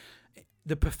again.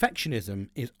 The perfectionism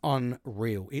is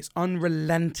unreal. It's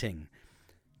unrelenting.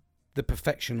 The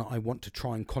perfection that I want to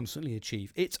try and constantly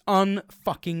achieve. It's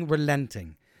unfucking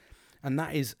relenting. And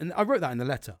I wrote that in the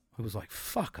letter. I was like,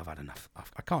 fuck, I've had enough.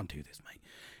 I can't do this, mate.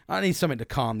 I need something to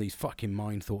calm these fucking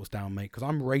mind thoughts down, mate, because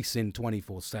I'm racing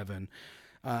 24/7.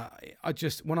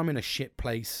 When I'm in a shit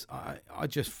place, I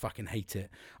just fucking hate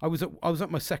it. I was at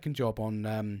my second job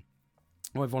on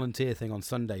my volunteer thing on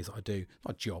Sundays that I do.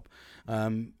 Not a job.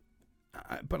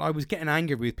 But I was getting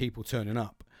angry with people turning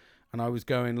up, and I was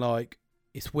going like,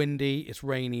 it's windy, it's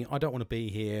rainy, I don't want to be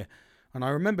here. And I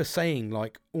remember saying,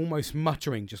 like, almost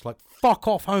muttering, just like, fuck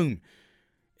off home.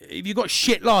 If you've got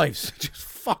shit lives, just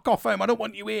fuck off home. I don't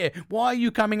want you here. Why are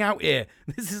you coming out here?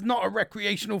 This is not a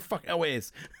recreational Oh, it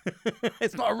is.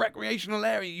 It's not a recreational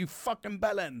area, you fucking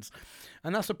bellends.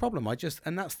 And that's the problem.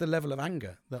 And that's the level of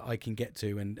anger that I can get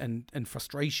to, and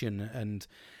frustration, and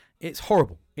It's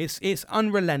horrible. It's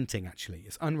unrelenting, actually.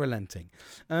 It's unrelenting.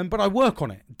 But I work on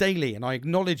it daily, and I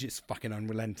acknowledge it's fucking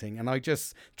unrelenting, and I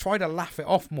just try to laugh it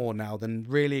off more now than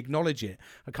really acknowledge it.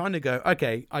 I kind of go,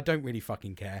 okay, I don't really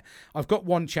fucking care. I've got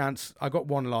one chance. I've got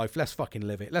one life. Let's fucking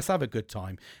live it. Let's have a good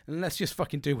time, and let's just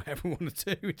fucking do whatever we want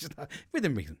to do, just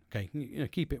within reason. Okay,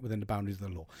 keep it within the boundaries of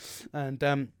the law.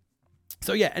 And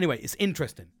so yeah. Anyway, it's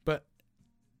interesting, but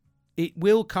it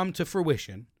will come to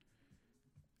fruition.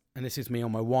 And this is me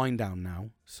on my wind down now.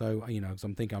 So, because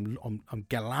I'm thinking I'm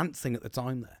galancing at the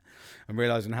time there and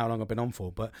realising how long I've been on for.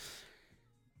 But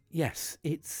yes,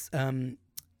 it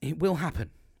will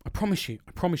happen. I promise you.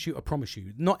 I promise you. I promise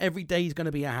you. Not every day is going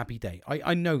to be a happy day.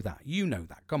 I know that. You know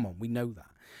that. Come on, we know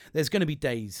that. There's going to be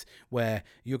days where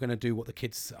you're going to do what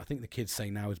I think the kids say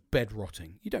now is bed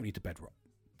rotting. You don't need to bed rot.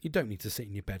 You don't need to sit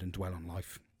in your bed and dwell on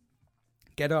life.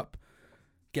 Get up.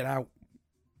 Get out.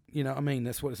 You know what I mean?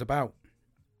 That's what it's about.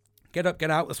 Get up,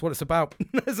 get out. That's what it's about.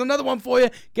 There's another one for you.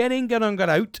 Get in, get on, get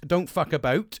out. Don't fuck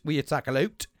about. We tackle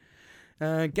out.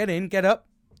 Get in, get up,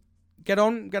 get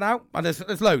on, get out. And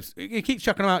there's loads. You keep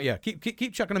chucking them out, yeah.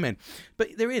 Keep chucking them in.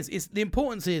 But there is. The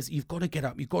importance is you've got to get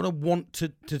up. You've got to want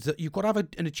to you've got to have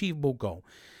an achievable goal.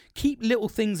 Keep little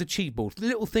things achievable,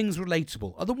 little things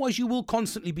relatable. Otherwise, you will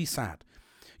constantly be sad.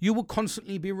 You will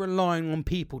constantly be relying on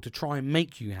people to try and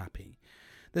make you happy.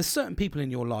 There's certain people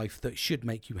in your life that should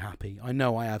make you happy. I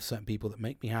know I have certain people that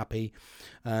make me happy.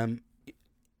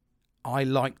 I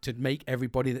like to make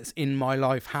everybody that's in my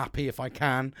life happy if I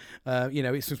can.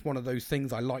 It's just one of those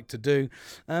things I like to do.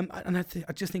 And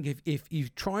I just think if you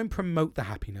try and promote the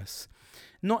happiness,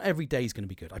 not every day is going to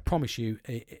be good. I promise you.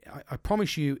 I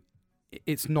promise you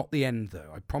it's not the end, though.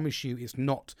 I promise you it's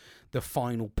not the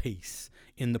final piece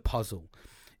in the puzzle.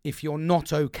 If you're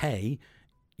not okay,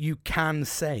 you can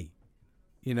say.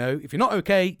 If you're not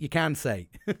okay, you can say.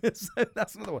 So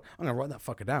that's another one. I'm going to write that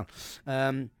fucker down.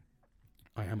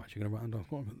 I am actually going to write it down.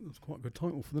 That's quite a good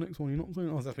title for the next one. You're not saying?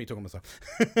 Oh, that's me talking to myself.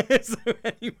 So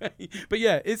anyway, but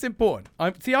yeah, it's important.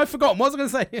 I've forgotten. What was I going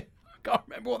to say? I can't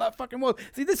remember what that fucking was.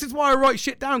 See, this is why I write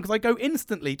shit down, because I go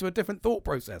instantly to a different thought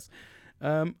process.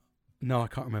 No, I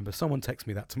can't remember. Someone text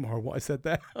me that tomorrow, what I said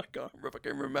there. I can't remember if I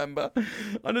can remember.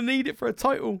 And I need it for a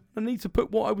title. I need to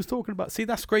put what I was talking about. See,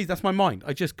 that's crazy. That's my mind.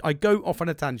 I go off on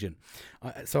a tangent.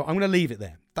 So I'm going to leave it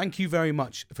there. Thank you very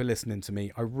much for listening to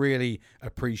me. I really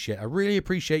appreciate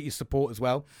your support as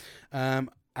well.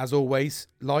 As always,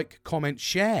 like, comment,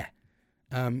 share.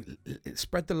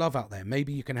 Spread the love out there.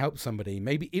 Maybe you can help somebody.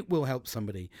 Maybe it will help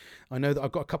somebody. I know that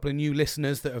I've got a couple of new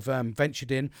listeners that have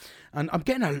ventured in, and I'm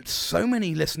getting so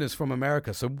many listeners from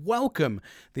America. So welcome,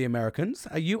 the Americans.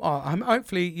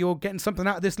 Hopefully you're getting something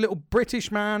out of this little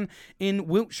British man in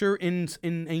Wiltshire in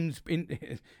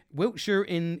Wiltshire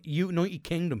in United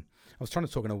Kingdom. I was trying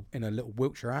to talk in a little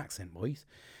Wiltshire accent, boys.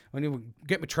 I need to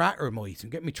get my tractor, boys,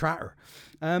 and get my tractor.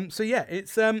 So yeah,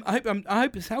 it's. I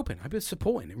hope it's helping. I hope it's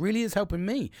supporting. It really is helping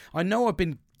me. I know I've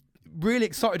been really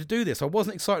excited to do this. I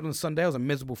wasn't excited on Sunday. I was a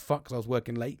miserable fuck because I was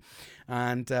working late,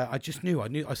 and I just knew.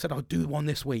 I said I'll do one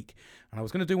this week, and I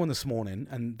was going to do one this morning,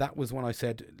 and that was when I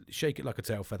said shake it like a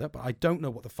tail feather. But I don't know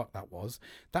what the fuck that was.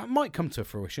 That might come to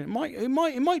fruition. It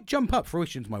might jump up.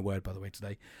 Fruition's my word, by the way,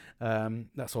 today.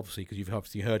 That's obviously because you've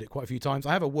obviously heard it quite a few times.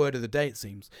 I have a word of the day, it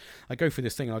seems. I go through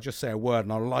this thing and I'll just say a word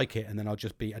and I'll like it, and then I'll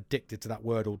just be addicted to that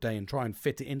word all day and try and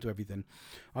fit it into everything.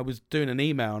 I was doing an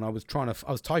email and I was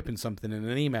typing something in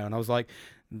an email, and I was like,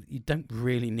 you don't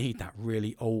really need that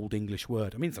really old English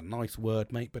word. I mean, it's a nice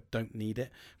word, mate, but don't need it.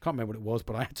 Can't remember what it was,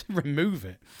 but I had to remove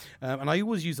it. And I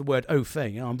always use the word au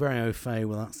fait. I'm very au fait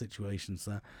with that situation,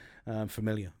 so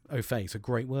familiar. Au fait, it's a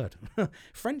great word.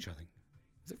 French, I think.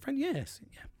 Is it French? Yes.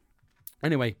 Yeah.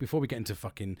 Anyway, before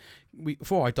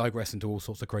I digress into all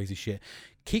sorts of crazy shit,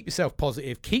 keep yourself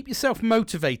positive. Keep yourself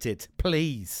motivated,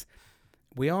 please.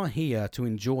 We are here to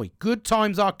enjoy. Good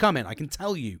times are coming, I can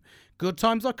tell you. Good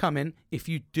times are coming if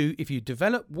you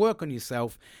develop, work on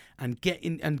yourself, and get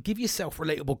in and give yourself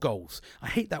relatable goals. I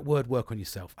hate that word, work on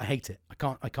yourself. I hate it.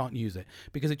 I can't use it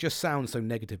because it just sounds so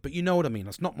negative. But you know what I mean.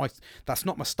 That's not my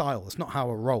style. That's not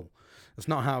how I roll. That's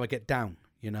not how I get down.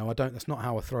 That's not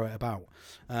how I throw it about.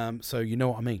 So you know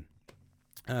what I mean.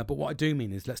 But what I do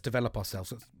mean is let's develop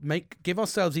ourselves. Give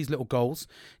ourselves these little goals.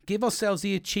 Give ourselves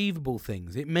the achievable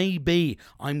things. It may be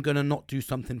I'm going to not do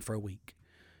something for a week.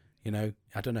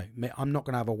 I don't know. I'm not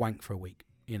going to have a wank for a week.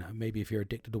 Maybe if you're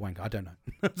addicted to wank, I don't know.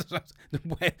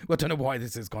 I don't know why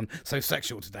this has gone so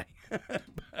sexual today.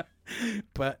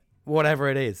 But whatever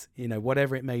it is,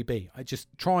 whatever it may be, I just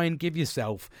try and give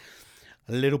yourself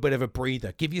a little bit of a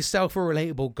breather. Give yourself a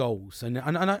relatable goals. And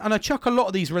I chuck a lot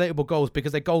of these relatable goals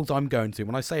because they're goals I'm going to.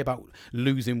 When I say about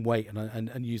losing weight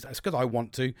and use that, it's because I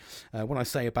want to. When I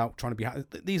say about trying to be happy,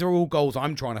 these are all goals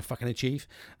I'm trying to fucking achieve.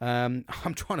 I'm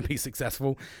trying to be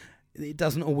successful. It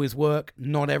doesn't always work.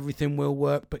 Not everything will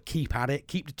work, but keep at it.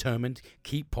 Keep determined.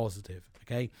 Keep positive.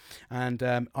 Okay? And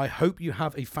I hope you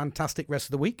have a fantastic rest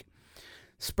of the week.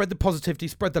 Spread the positivity,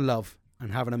 spread the love,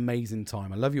 and have an amazing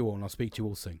time. I love you all, and I'll speak to you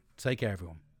all soon. Take care,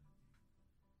 everyone.